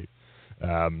disbelief.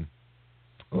 What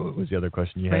was the other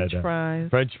question you French had? Fries.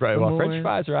 French fries. Well, French s'mores.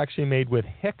 fries are actually made with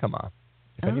jicama.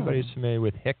 If anybody's familiar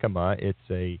with jicama,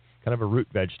 it's a kind of a root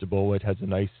vegetable. It has a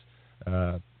nice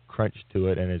crunch to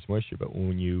it and it's moisture. But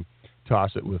when you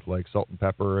toss it with like salt and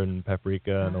pepper and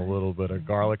paprika and a little bit of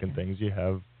garlic and things, you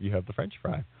have the French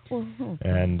fry. Okay.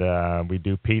 And we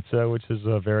do pizza, which is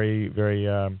a very very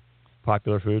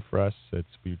popular food for us.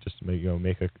 We just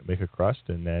make a crust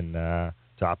and then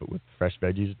top it with fresh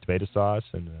veggies, tomato sauce,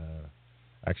 and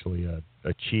actually a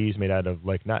cheese made out of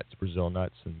like nuts, Brazil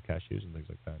nuts and cashews and things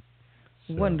like that.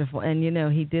 So. Wonderful. And,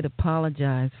 he did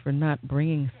apologize for not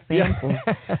bringing samples.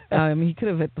 He could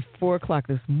have, at the 4 o'clock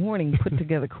this morning, put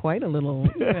together quite a little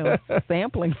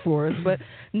sampling for us. But,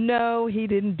 no, he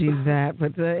didn't do that.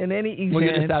 But in any event... Well,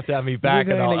 you just have to have me back,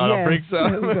 and I'll bring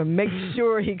some. We're going to make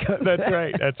sure he comes That's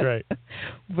back. That's right.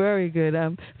 Very good.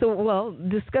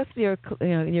 Discuss your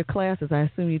classes. I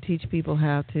assume you teach people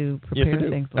how to prepare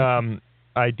things.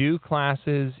 I do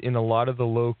classes in a lot of the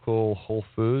local Whole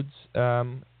Foods,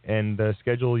 and the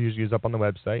schedule usually is up on the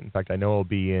website. In fact, I know I'll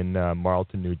be in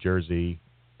Marlton, New Jersey,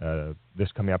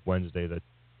 this coming up Wednesday, the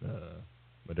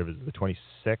 26th,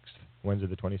 Wednesday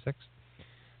the 26th.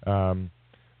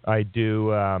 I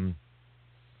do,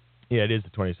 it is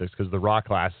the 26th because the raw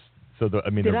class. So the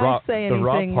raw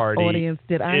party. Audience?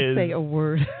 Did I say a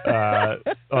word?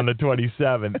 On the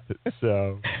 27th.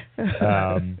 So,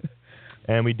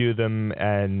 and we do them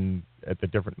at the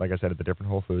different, like I said, at the different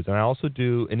Whole Foods. And I also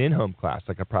do an in-home class,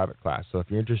 like a private class. So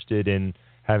if you're interested in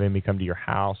having me come to your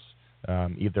house,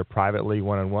 either privately,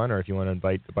 one-on-one, or if you want to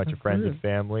invite a bunch of friends and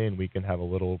family, and we can have a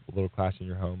little class in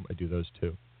your home, I do those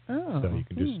too. So you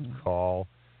can just call.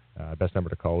 Best number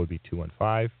to call would be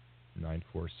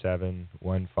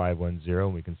 215-947-1510,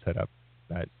 and we can set up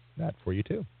that for you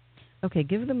too. Okay,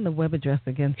 give them the web address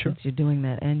again since you're doing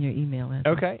that, and your email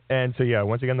address. Okay, and so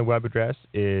once again, the web address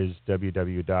is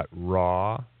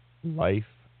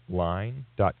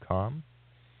www.rawlifeline.com,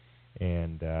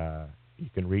 and you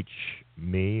can reach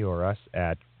me or us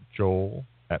at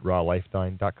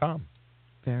joel@rawlifeline.com.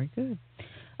 Very good.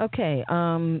 Okay,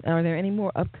 are there any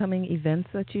more upcoming events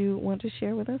that you want to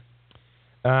share with us?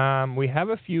 We have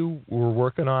a few we're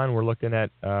working on. We're looking at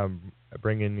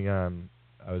bringing,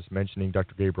 I was mentioning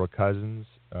Dr. Gabriel Cousins,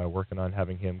 working on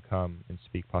having him come and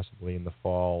speak possibly in the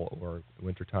fall or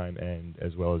wintertime, and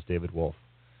as well as David Wolf.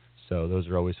 So those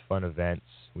are always fun events.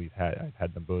 I've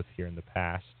had them both here in the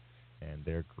past, and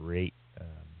they're great,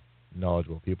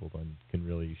 knowledgeable people and can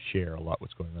really share a lot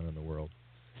what's going on in the world.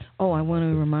 Oh, I want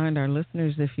to remind our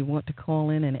listeners, if you want to call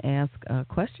in and ask a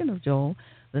question of Joel,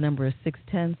 the number is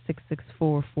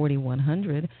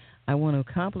 610-664-4100. I want to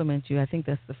compliment you. I think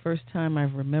that's the first time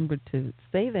I've remembered to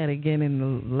say that again in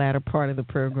the latter part of the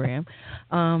program.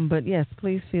 But, yes,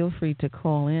 please feel free to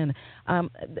call in.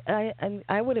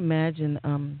 I would imagine,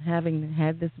 having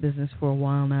had this business for a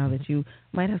while now, that you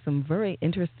might have some very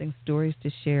interesting stories to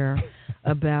share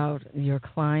about your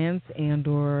clients and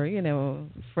or,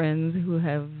 friends who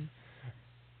have...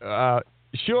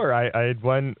 Sure. I had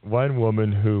one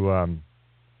woman who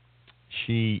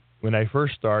when I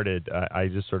first started, I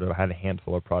just sort of had a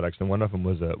handful of products, and one of them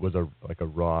was a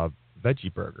raw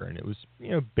veggie burger, and it was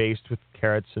based with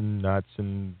carrots and nuts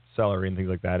and celery and things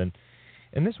like that. And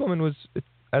this woman was,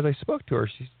 as I spoke to her,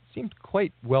 she seemed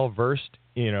quite well versed,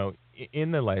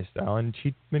 in the lifestyle, and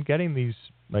she'd been getting these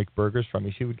burgers from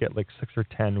me. She would get 6 or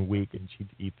 10 a week, and she'd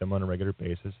eat them on a regular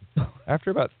basis. After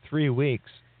about 3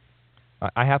 weeks,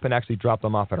 I happened to actually drop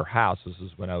them off at her house. This is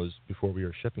before we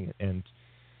were shipping it, and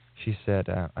she said,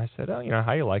 I said, oh,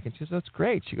 how you like it? She said, that's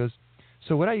great. She goes,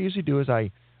 so what I usually do is I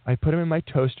put them in my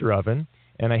toaster oven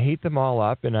and I heat them all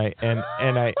up and I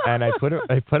put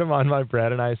them on my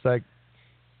bread, and I was like,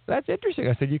 that's interesting.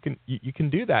 I said, you can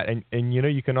do that, and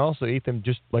you can also eat them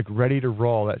just ready to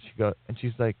roll. And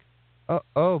she's like,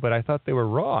 oh, but I thought they were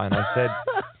raw. And I said,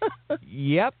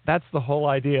 yep, that's the whole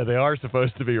idea. They are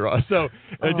supposed to be raw. So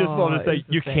I just wanted to say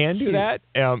you can do that,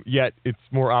 yet it's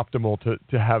more optimal to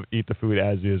eat the food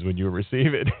as is when you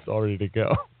receive it. It's all ready to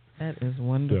go. That is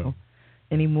wonderful. So,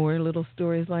 any more little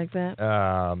stories like that?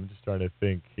 I'm just trying to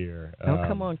think here.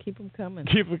 Come on, keep them coming.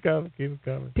 Keep them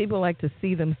coming. People like to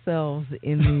see themselves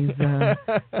in these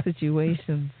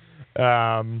situations.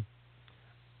 I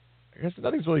guess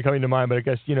nothing's really coming to mind, but I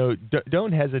guess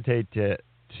don't hesitate to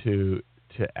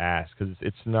ask, because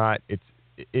it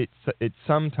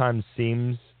sometimes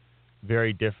seems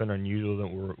very different, unusual than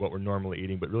what we're normally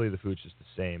eating, but really the food's just the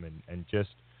same, and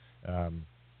just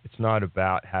it's not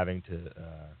about having to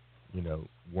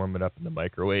warm it up in the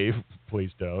microwave.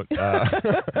 Please don't.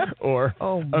 Or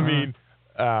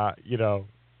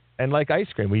and like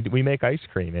ice cream, we make ice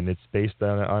cream, and it's based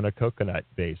on a coconut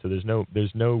base, so there's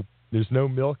no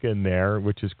milk in there,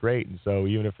 which is great. And so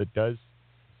even if it does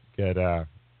get a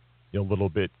little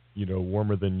bit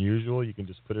warmer than usual, you can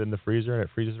just put it in the freezer and it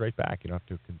freezes right back. You don't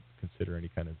have to consider any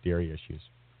kind of dairy issues.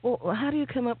 Well, how do you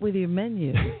come up with your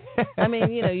menu? I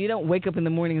mean, you don't wake up in the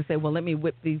morning and say, well, let me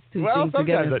whip these two things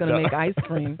together. It's going to make ice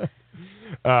cream.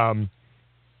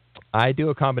 I do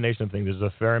a combination of things. There's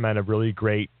a fair amount of really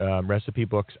great recipe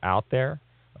books out there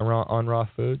on raw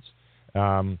foods.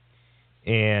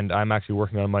 And I'm actually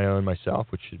working on my own myself,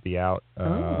 which should be out.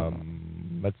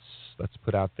 Let's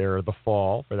put out there the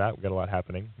fall for that. We've got a lot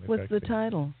happening. What's the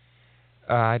title?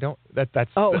 I don't. That's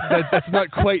not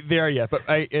quite there yet. But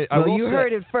you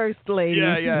heard it first, ladies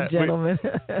and gentlemen.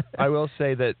 I will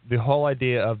say that the whole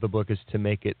idea of the book is to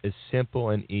make it as simple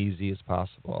and easy as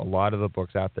possible. A lot of the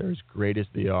books out there, as great as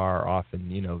they are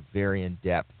often very in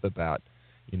depth about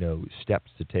steps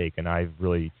to take, and I've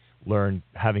really learned,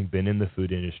 having been in the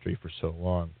food industry for so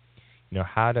long,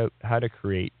 how to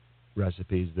create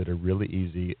recipes that are really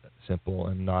easy, simple,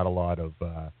 and not a lot of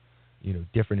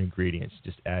different ingredients.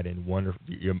 Just add in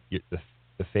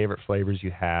the favorite flavors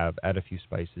you have, add a few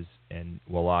spices, and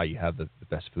voila, you have the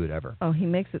best food ever. Oh, he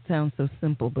makes it sound so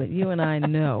simple, but you and I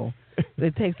know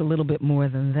it takes a little bit more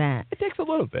than that. It takes a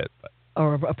little bit,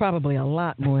 or probably a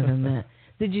lot more than that.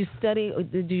 Did you study?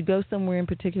 Did you go somewhere in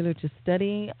particular to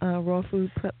study raw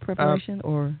food preparation,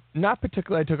 or not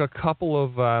particularly? I took a couple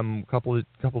of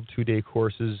 2-day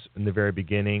courses in the very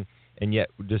beginning, and yet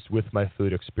just with my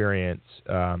food experience,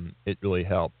 it really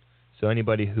helped. So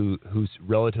anybody who's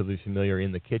relatively familiar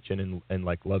in the kitchen and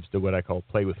loves to what I call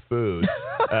play with food,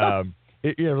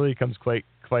 it really comes quite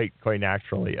quite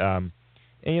naturally. And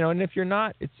and if you're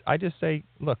not, I just say,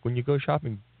 look, when you go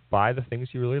shopping, buy the things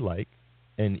you really like,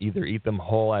 and either eat them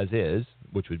whole as is,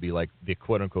 which would be like the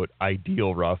quote unquote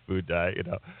ideal raw food diet,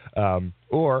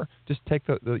 or just take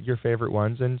your favorite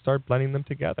ones and start blending them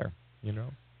together.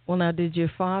 Well, now, did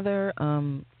your father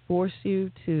force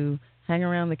you to hang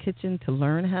around the kitchen to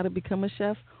learn how to become a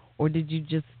chef, or did you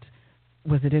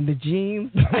was it in the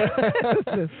genes?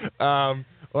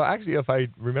 Well, actually, if I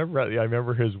remember rightly, I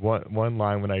remember his one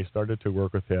line when I started to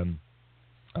work with him.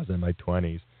 I was in my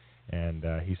 20s, and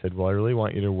he said, "Well, I really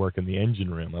want you to work in the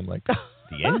engine room." I'm like,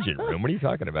 "The engine room? What are you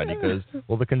talking about?" And he goes,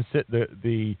 "Well,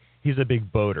 he's a big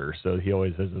boater, so he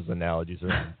always has those analogies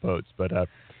around boats, but."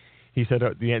 He said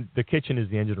the kitchen is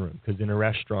the engine room, because in a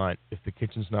restaurant, if the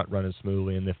kitchen's not running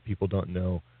smoothly and if people don't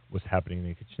know what's happening in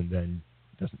the kitchen, then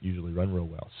it doesn't usually run real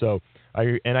well. So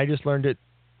I just learned it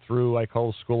through, I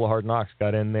call School of Hard Knocks.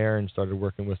 Got in there and started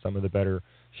working with some of the better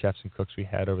chefs and cooks we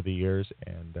had over the years,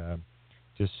 and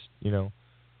just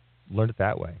learned it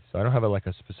that way. So I don't have a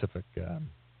specific I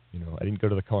didn't go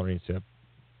to the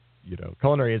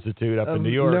Culinary Institute up in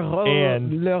New York.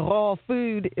 Le Raw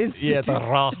Food Institute. Yeah, the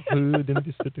Raw Food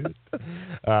Institute.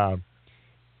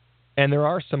 And there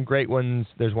are some great ones.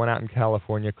 There's one out in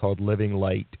California called Living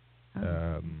Light.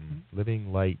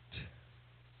 Living Light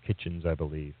Kitchens, I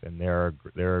believe. And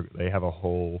they have a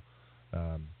whole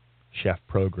chef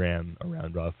program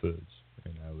around raw foods.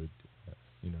 And I would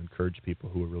encourage people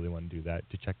who really want to do that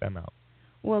to check them out.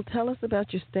 Well, tell us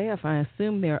about your staff. I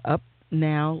assume they're up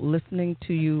now listening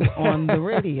to you on the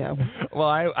radio. Well,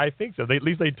 I think so. At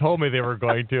least they told me they were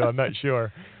going to. I'm not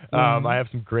sure. I have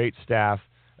some great staff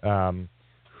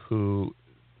who,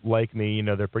 like me,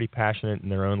 they're pretty passionate in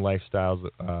their own lifestyles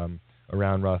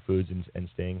around raw foods and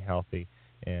staying healthy.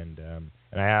 And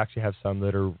I actually have some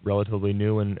that are relatively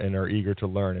new and are eager to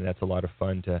learn, and that's a lot of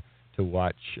fun to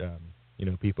watch.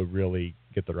 People really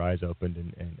get their eyes opened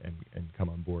and come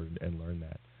on board and learn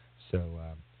that. So.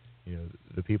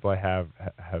 The people I have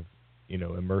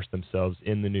immersed themselves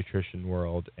in the nutrition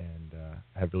world and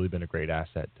have really been a great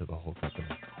asset to the whole company.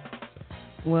 So.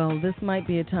 Well, this might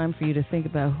be a time for you to think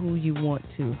about who you want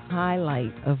to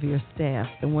highlight of your staff,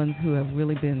 the ones who have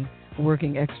really been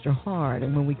working extra hard.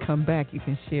 And when we come back, you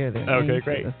can share their names. Okay,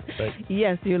 great.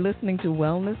 Yes, you're listening to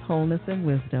Wellness, Wholeness, and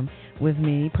Wisdom with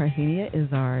me, Parthenia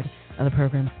Izzard. The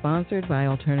program sponsored by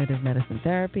Alternative Medicine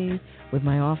Therapies, with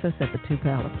my office at the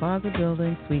Tupala Plaza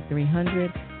Building, Suite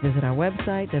 300. Visit our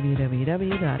website,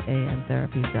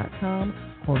 www.amtherapies.com.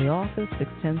 Call the office,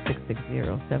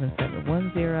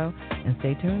 610-660-7710. And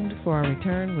stay tuned for our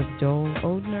return with Joel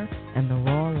Odhner and the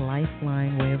Raw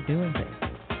Lifeline way of doing things.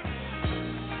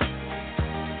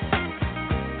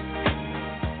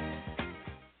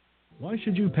 Why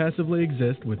should you passively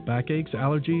exist with backaches,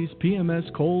 allergies,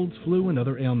 PMS, colds, flu, and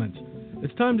other ailments?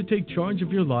 It's time to take charge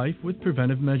of your life with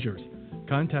preventive measures.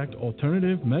 Contact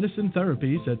Alternative Medicine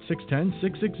Therapies at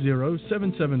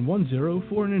 610-660-7710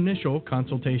 for an initial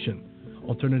consultation.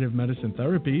 Alternative Medicine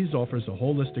Therapies offers a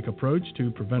holistic approach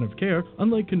to preventive care,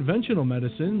 unlike conventional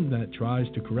medicine that tries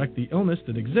to correct the illness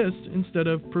that exists instead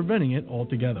of preventing it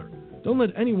altogether. Don't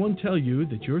let anyone tell you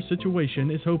that your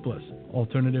situation is hopeless.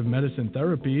 Alternative medicine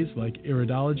therapies like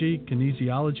iridology,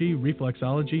 kinesiology,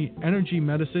 reflexology, energy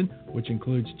medicine, which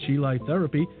includes Chi light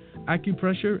therapy,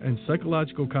 acupressure, and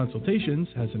psychological consultations,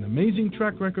 has an amazing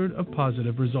track record of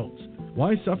positive results.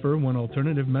 Why suffer when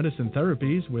Alternative Medicine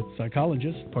Therapies with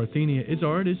psychologist Parthenia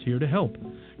Izzard is here to help?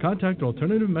 Contact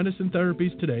Alternative Medicine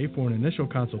Therapies today for an initial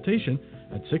consultation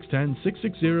at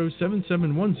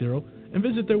 610-660-7710 and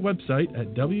visit their website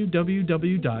at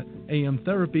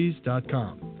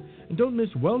www.amtherapies.com. And don't miss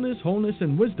Wellness, Wholeness,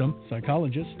 and Wisdom,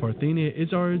 Psychologist Parthenia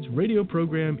Izzard's radio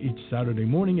program each Saturday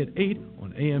morning at 8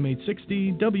 on AM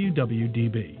 860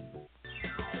 WWDB.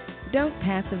 Don't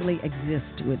passively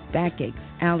exist with backaches,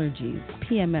 allergies,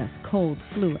 PMS, cold,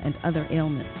 flu, and other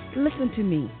ailments. Listen to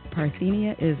me,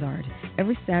 Parthenia Izzard,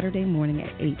 every Saturday morning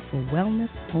at 8 for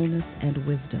Wellness, Wholeness, and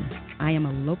Wisdom. I am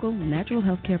a local natural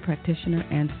health care practitioner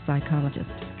and psychologist.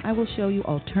 I will show you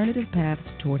alternative paths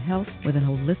toward health with an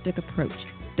holistic approach.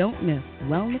 Don't miss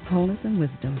Wellness, Wholeness, and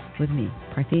Wisdom with me,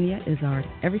 Parthenia Izzard,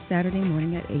 every Saturday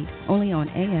morning at 8, only on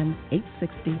AM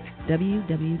 860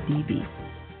 WWDB.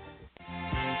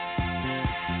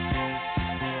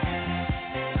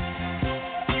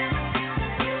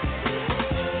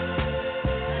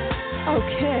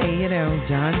 Okay,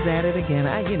 John's at it again.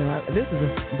 This is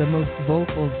the most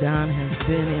vocal John has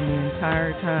been in the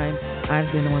entire time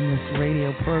I've been on this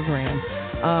radio program.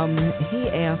 He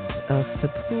asked us to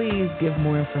please give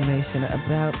more information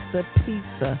about the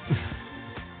pizza.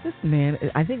 This man,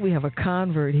 I think we have a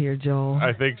convert here, Joel.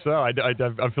 I think so.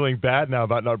 I'm feeling bad now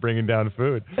about not bringing down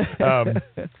food.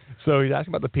 So he's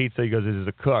asking about the pizza. He goes, "Is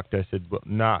it cooked?" I said, "Well,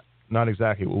 not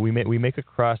exactly. Well, we make a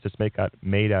crust that's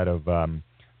made out of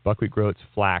buckwheat groats,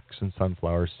 flax, and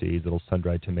sunflower seeds, little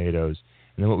sun-dried tomatoes.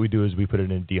 And then what we do is we put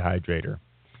it in a dehydrator.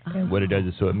 And what it does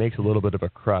is so it makes a little bit of a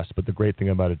crust. But the great thing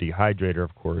about a dehydrator,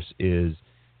 of course, is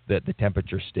that the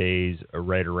temperature stays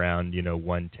right around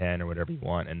 110 or whatever you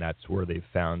want, and that's where they've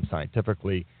found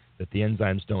scientifically that the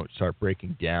enzymes don't start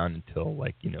breaking down until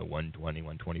 120,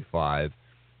 125,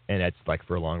 and that's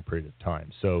for a long period of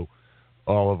time. So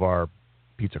all of our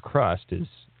pizza crust is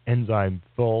enzyme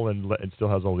full and still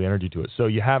has all the energy to it. So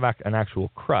you have an actual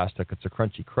crust, it's a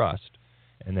crunchy crust,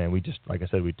 and then we just, like I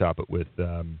said, we top it with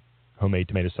homemade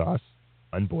tomato sauce,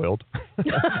 unboiled,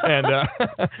 and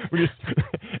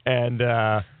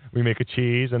we make a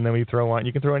cheese, and then we throw on.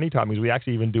 You can throw any toppings. We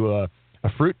actually even do a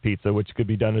fruit pizza, which could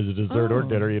be done as a dessert or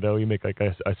dinner. You make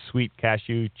a sweet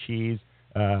cashew cheese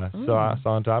sauce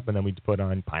on top, and then we put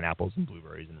on pineapples and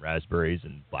blueberries and raspberries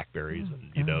and blackberries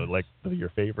and your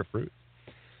favorite fruit.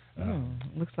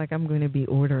 Looks like I'm going to be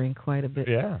ordering quite a bit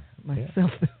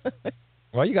myself. Yeah.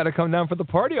 Well, you got to come down for the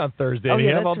party on Thursday. Oh,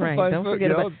 yeah, that's right. Don't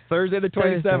forget about Thursday the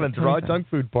 27th, Raw Junk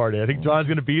Food Party. I think John's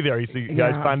going to be there. You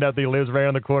guys find out that he lives right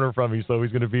on the corner from me, so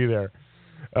he's going to be there.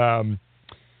 What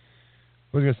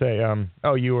was I going to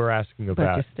say? You were asking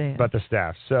about the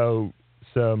staff. So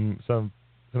some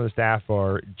of the staff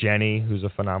are Jenny, who's a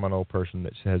phenomenal person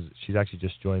she's actually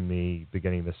just joined me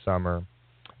beginning this summer.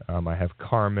 I have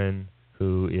Carmen,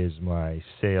 who is my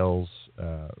sales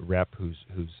rep, who's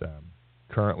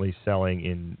currently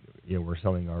selling we're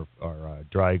selling our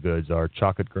dry goods, our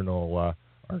chocolate granola,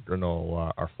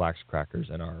 our flax crackers,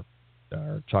 and our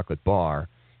chocolate bar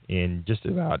in just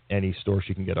about any store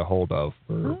she can get a hold of.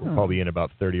 We're probably in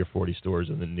about 30 or 40 stores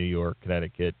in the New York,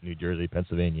 Connecticut, New Jersey,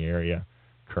 Pennsylvania area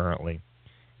currently,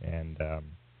 and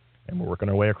we're working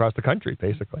our way across the country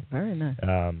basically. Very nice.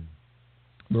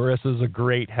 Marissa's a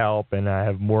great help, and I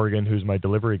have Morgan, who's my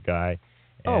delivery guy.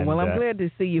 I'm glad to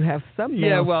see you have some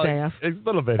staff. A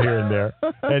little bit here and there.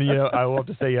 And, I will have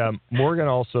to say, Morgan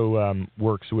also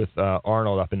works with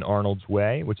Arnold up in Arnold's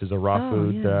Way, which is a raw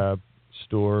food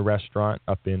store restaurant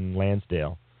up in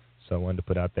Lansdale. So I wanted to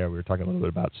put out there. We were talking a little bit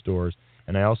about stores.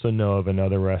 And I also know of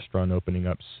another restaurant opening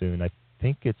up soon. I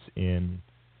think it's in,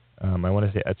 I want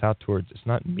to say, it's out towards, it's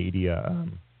not Media.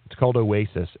 It's called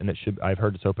Oasis, and I've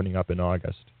heard it's opening up in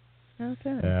August.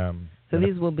 Okay. So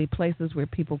these will be places where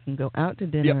people can go out to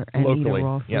dinner and locally. Eat a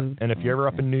raw food. Yep. And if you're ever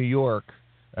up in New York,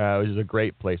 which is a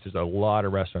great place, there's a lot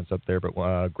of restaurants up there, but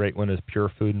a great one is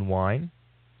Pure Food and Wine,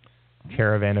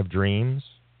 Caravan of Dreams.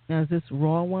 Now, is this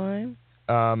raw wine?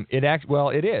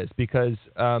 It is, because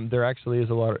there actually is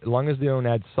a lot, as long as they don't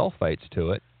add sulfites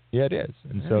to it. Yeah, it is.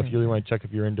 And so if you really want to check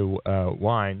if you're into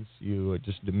wines, you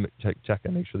just check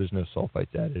and make sure there's no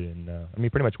sulfites added in.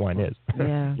 Pretty much wine is.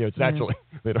 Yeah. It's naturally.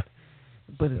 They don't.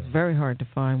 But it's very hard to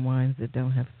find wines that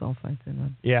don't have sulfites in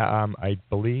them. Yeah, I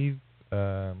believe,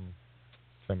 I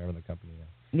remember the company now.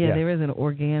 Yeah, there is an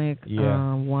organic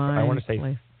wine I want to say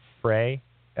place. Frey,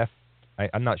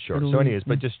 I'm not sure. So anyways,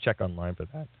 but just check online for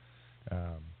that.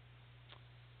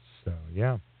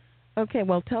 Okay,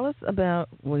 well, tell us about,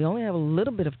 we only have a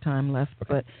little bit of time left,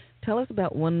 but tell us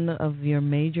about one of your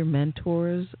major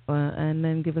mentors, and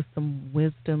then give us some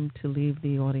wisdom to leave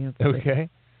the audience with. Okay.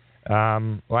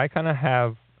 I kind of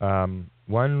have,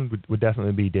 one would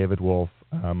definitely be David Wolf.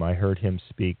 I heard him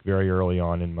speak very early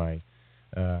on in my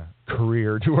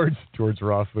career towards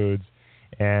raw foods,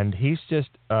 and he's just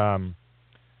a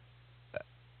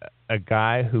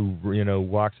guy who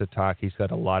walks the talk. He's got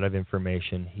a lot of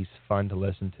information. He's fun to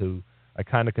listen to. I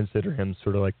kind of consider him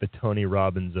sort of like the Tony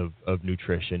Robbins of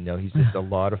nutrition. He's just a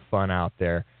lot of fun out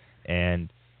there,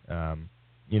 and and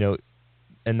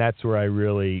that's where I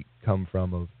really come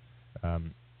from.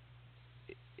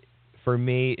 For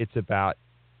me, it's about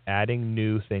adding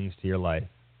new things to your life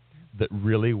that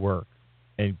really work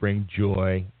and bring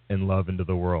joy and love into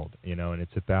the world, and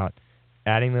it's about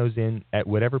adding those in at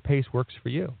whatever pace works for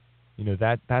you.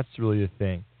 That's really the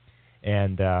thing.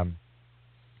 And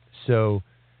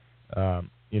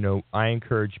I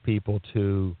encourage people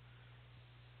to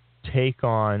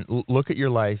look at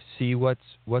your life, see what's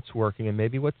working and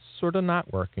maybe what's sort of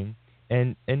not working,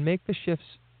 and make the shifts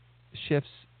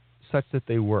such that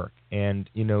they work, and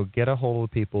get a hold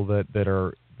of people that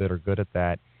are good at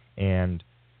that, and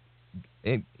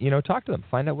talk to them,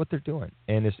 find out what they're doing,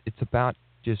 and it's about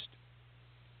just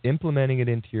implementing it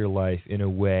into your life in a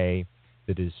way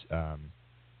that is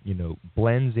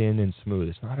blends in and smooth.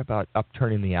 It's not about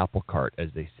upturning the apple cart, as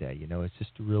they say. It's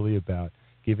just really about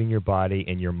giving your body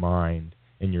and your mind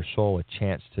and your soul a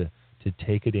chance to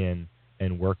take it in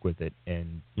and work with it.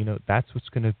 And, that's what's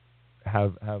going to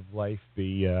have life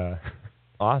be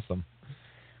awesome.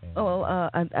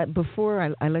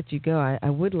 Before I let you go, I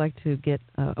would like to get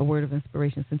a word of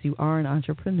inspiration, since you are an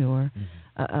entrepreneur,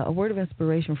 a word of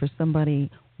inspiration for somebody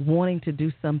wanting to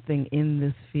do something in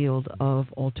this field of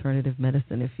alternative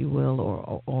medicine, if you will,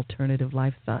 or alternative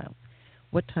lifestyles.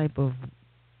 What type of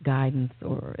guidance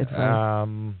or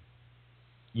advice?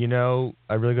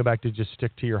 I really go back to just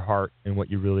stick to your heart and what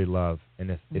you really love.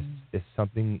 And if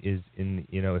something is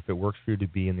if it works for you to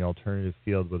be in the alternative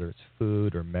field, whether it's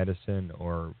food or medicine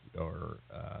or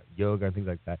yoga and things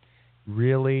like that,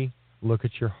 really look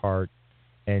at your heart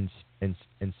and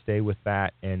stay with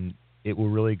that, and it will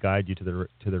really guide you to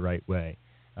the right way.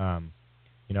 When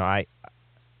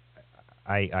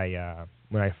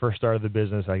I first started the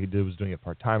business, I was doing it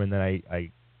part time, and then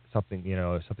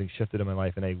something shifted in my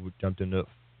life, and I jumped into it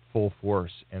full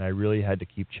force, and I really had to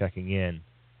keep checking in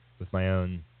with my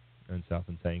own self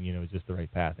and saying, is this the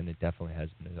right path? And it definitely has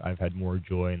been. I've had more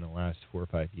joy in the last 4 or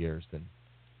 5 years than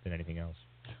anything else.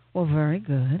 Well, very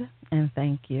good, and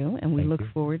thank you. And we look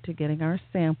forward to getting our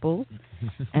samples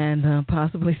and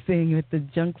possibly seeing you at the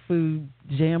junk food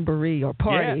jamboree or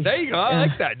party. Yeah, there you go. I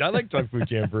like that. I like junk food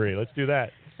jamboree. Let's do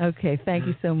that. Okay, thank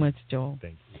you so much, Joel.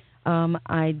 Thank you.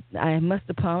 I must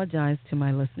apologize to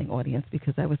my listening audience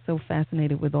because I was so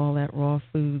fascinated with all that raw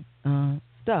food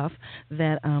stuff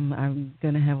that I'm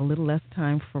going to have a little less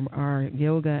time for our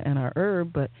yoga and our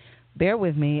herb, but bear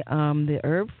with me. The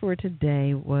herb for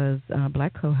today was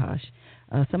black cohosh.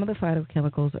 Some of the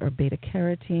phytochemicals are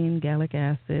beta-carotene, gallic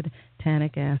acid,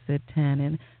 tannic acid,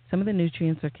 tannin. Some of the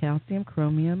nutrients are calcium,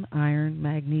 chromium, iron,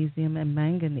 magnesium, and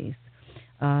manganese.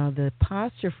 The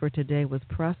posture for today was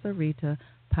Prasarita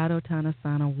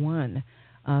Padottanasana 1.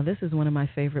 This is one of my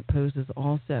favorite poses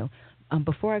also.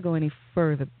 Before I go any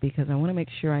further, because I want to make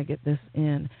sure I get this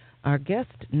in, our guest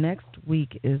next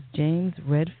week is James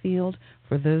Redfield.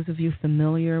 For those of you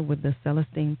familiar with the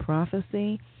Celestine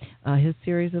Prophecy, his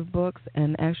series of books,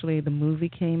 and actually the movie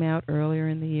came out earlier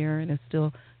in the year and is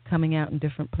still coming out in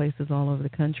different places all over the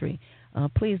country.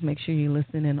 Please make sure you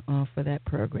listen in for that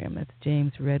program. That's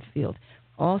James Redfield.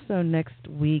 Also next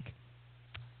week,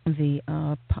 the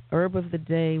herb of the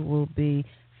day will be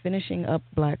finishing up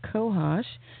black cohosh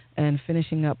and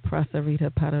finishing up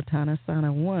Prasarita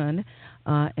Padottanasana 1,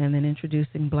 and then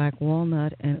introducing black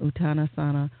walnut and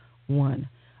Uttanasana 1.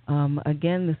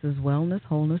 Again, this is Wellness,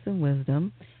 Wholeness, and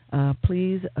Wisdom.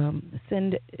 Please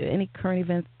send any current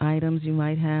event items you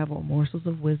might have or morsels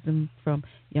of wisdom from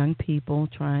young people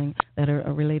that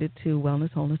are related to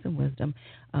wellness, wholeness, and wisdom.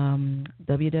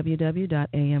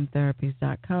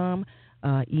 www.amtherapies.com.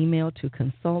 Email to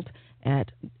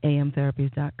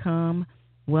consult@amtherapies.com.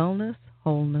 Wellness,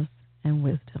 wholeness, and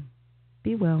wisdom.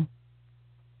 Be well.